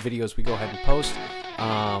other videos we go ahead and post,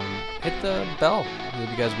 hit the bell.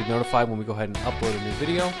 You guys will be notified when we go ahead and upload a new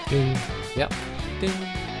video. Ding. Yep. Ding.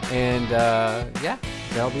 And yeah,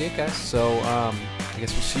 that'll be it, guys. So I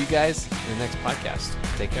guess we'll see you guys in the next podcast.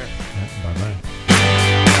 Take care. Yeah, bye-bye.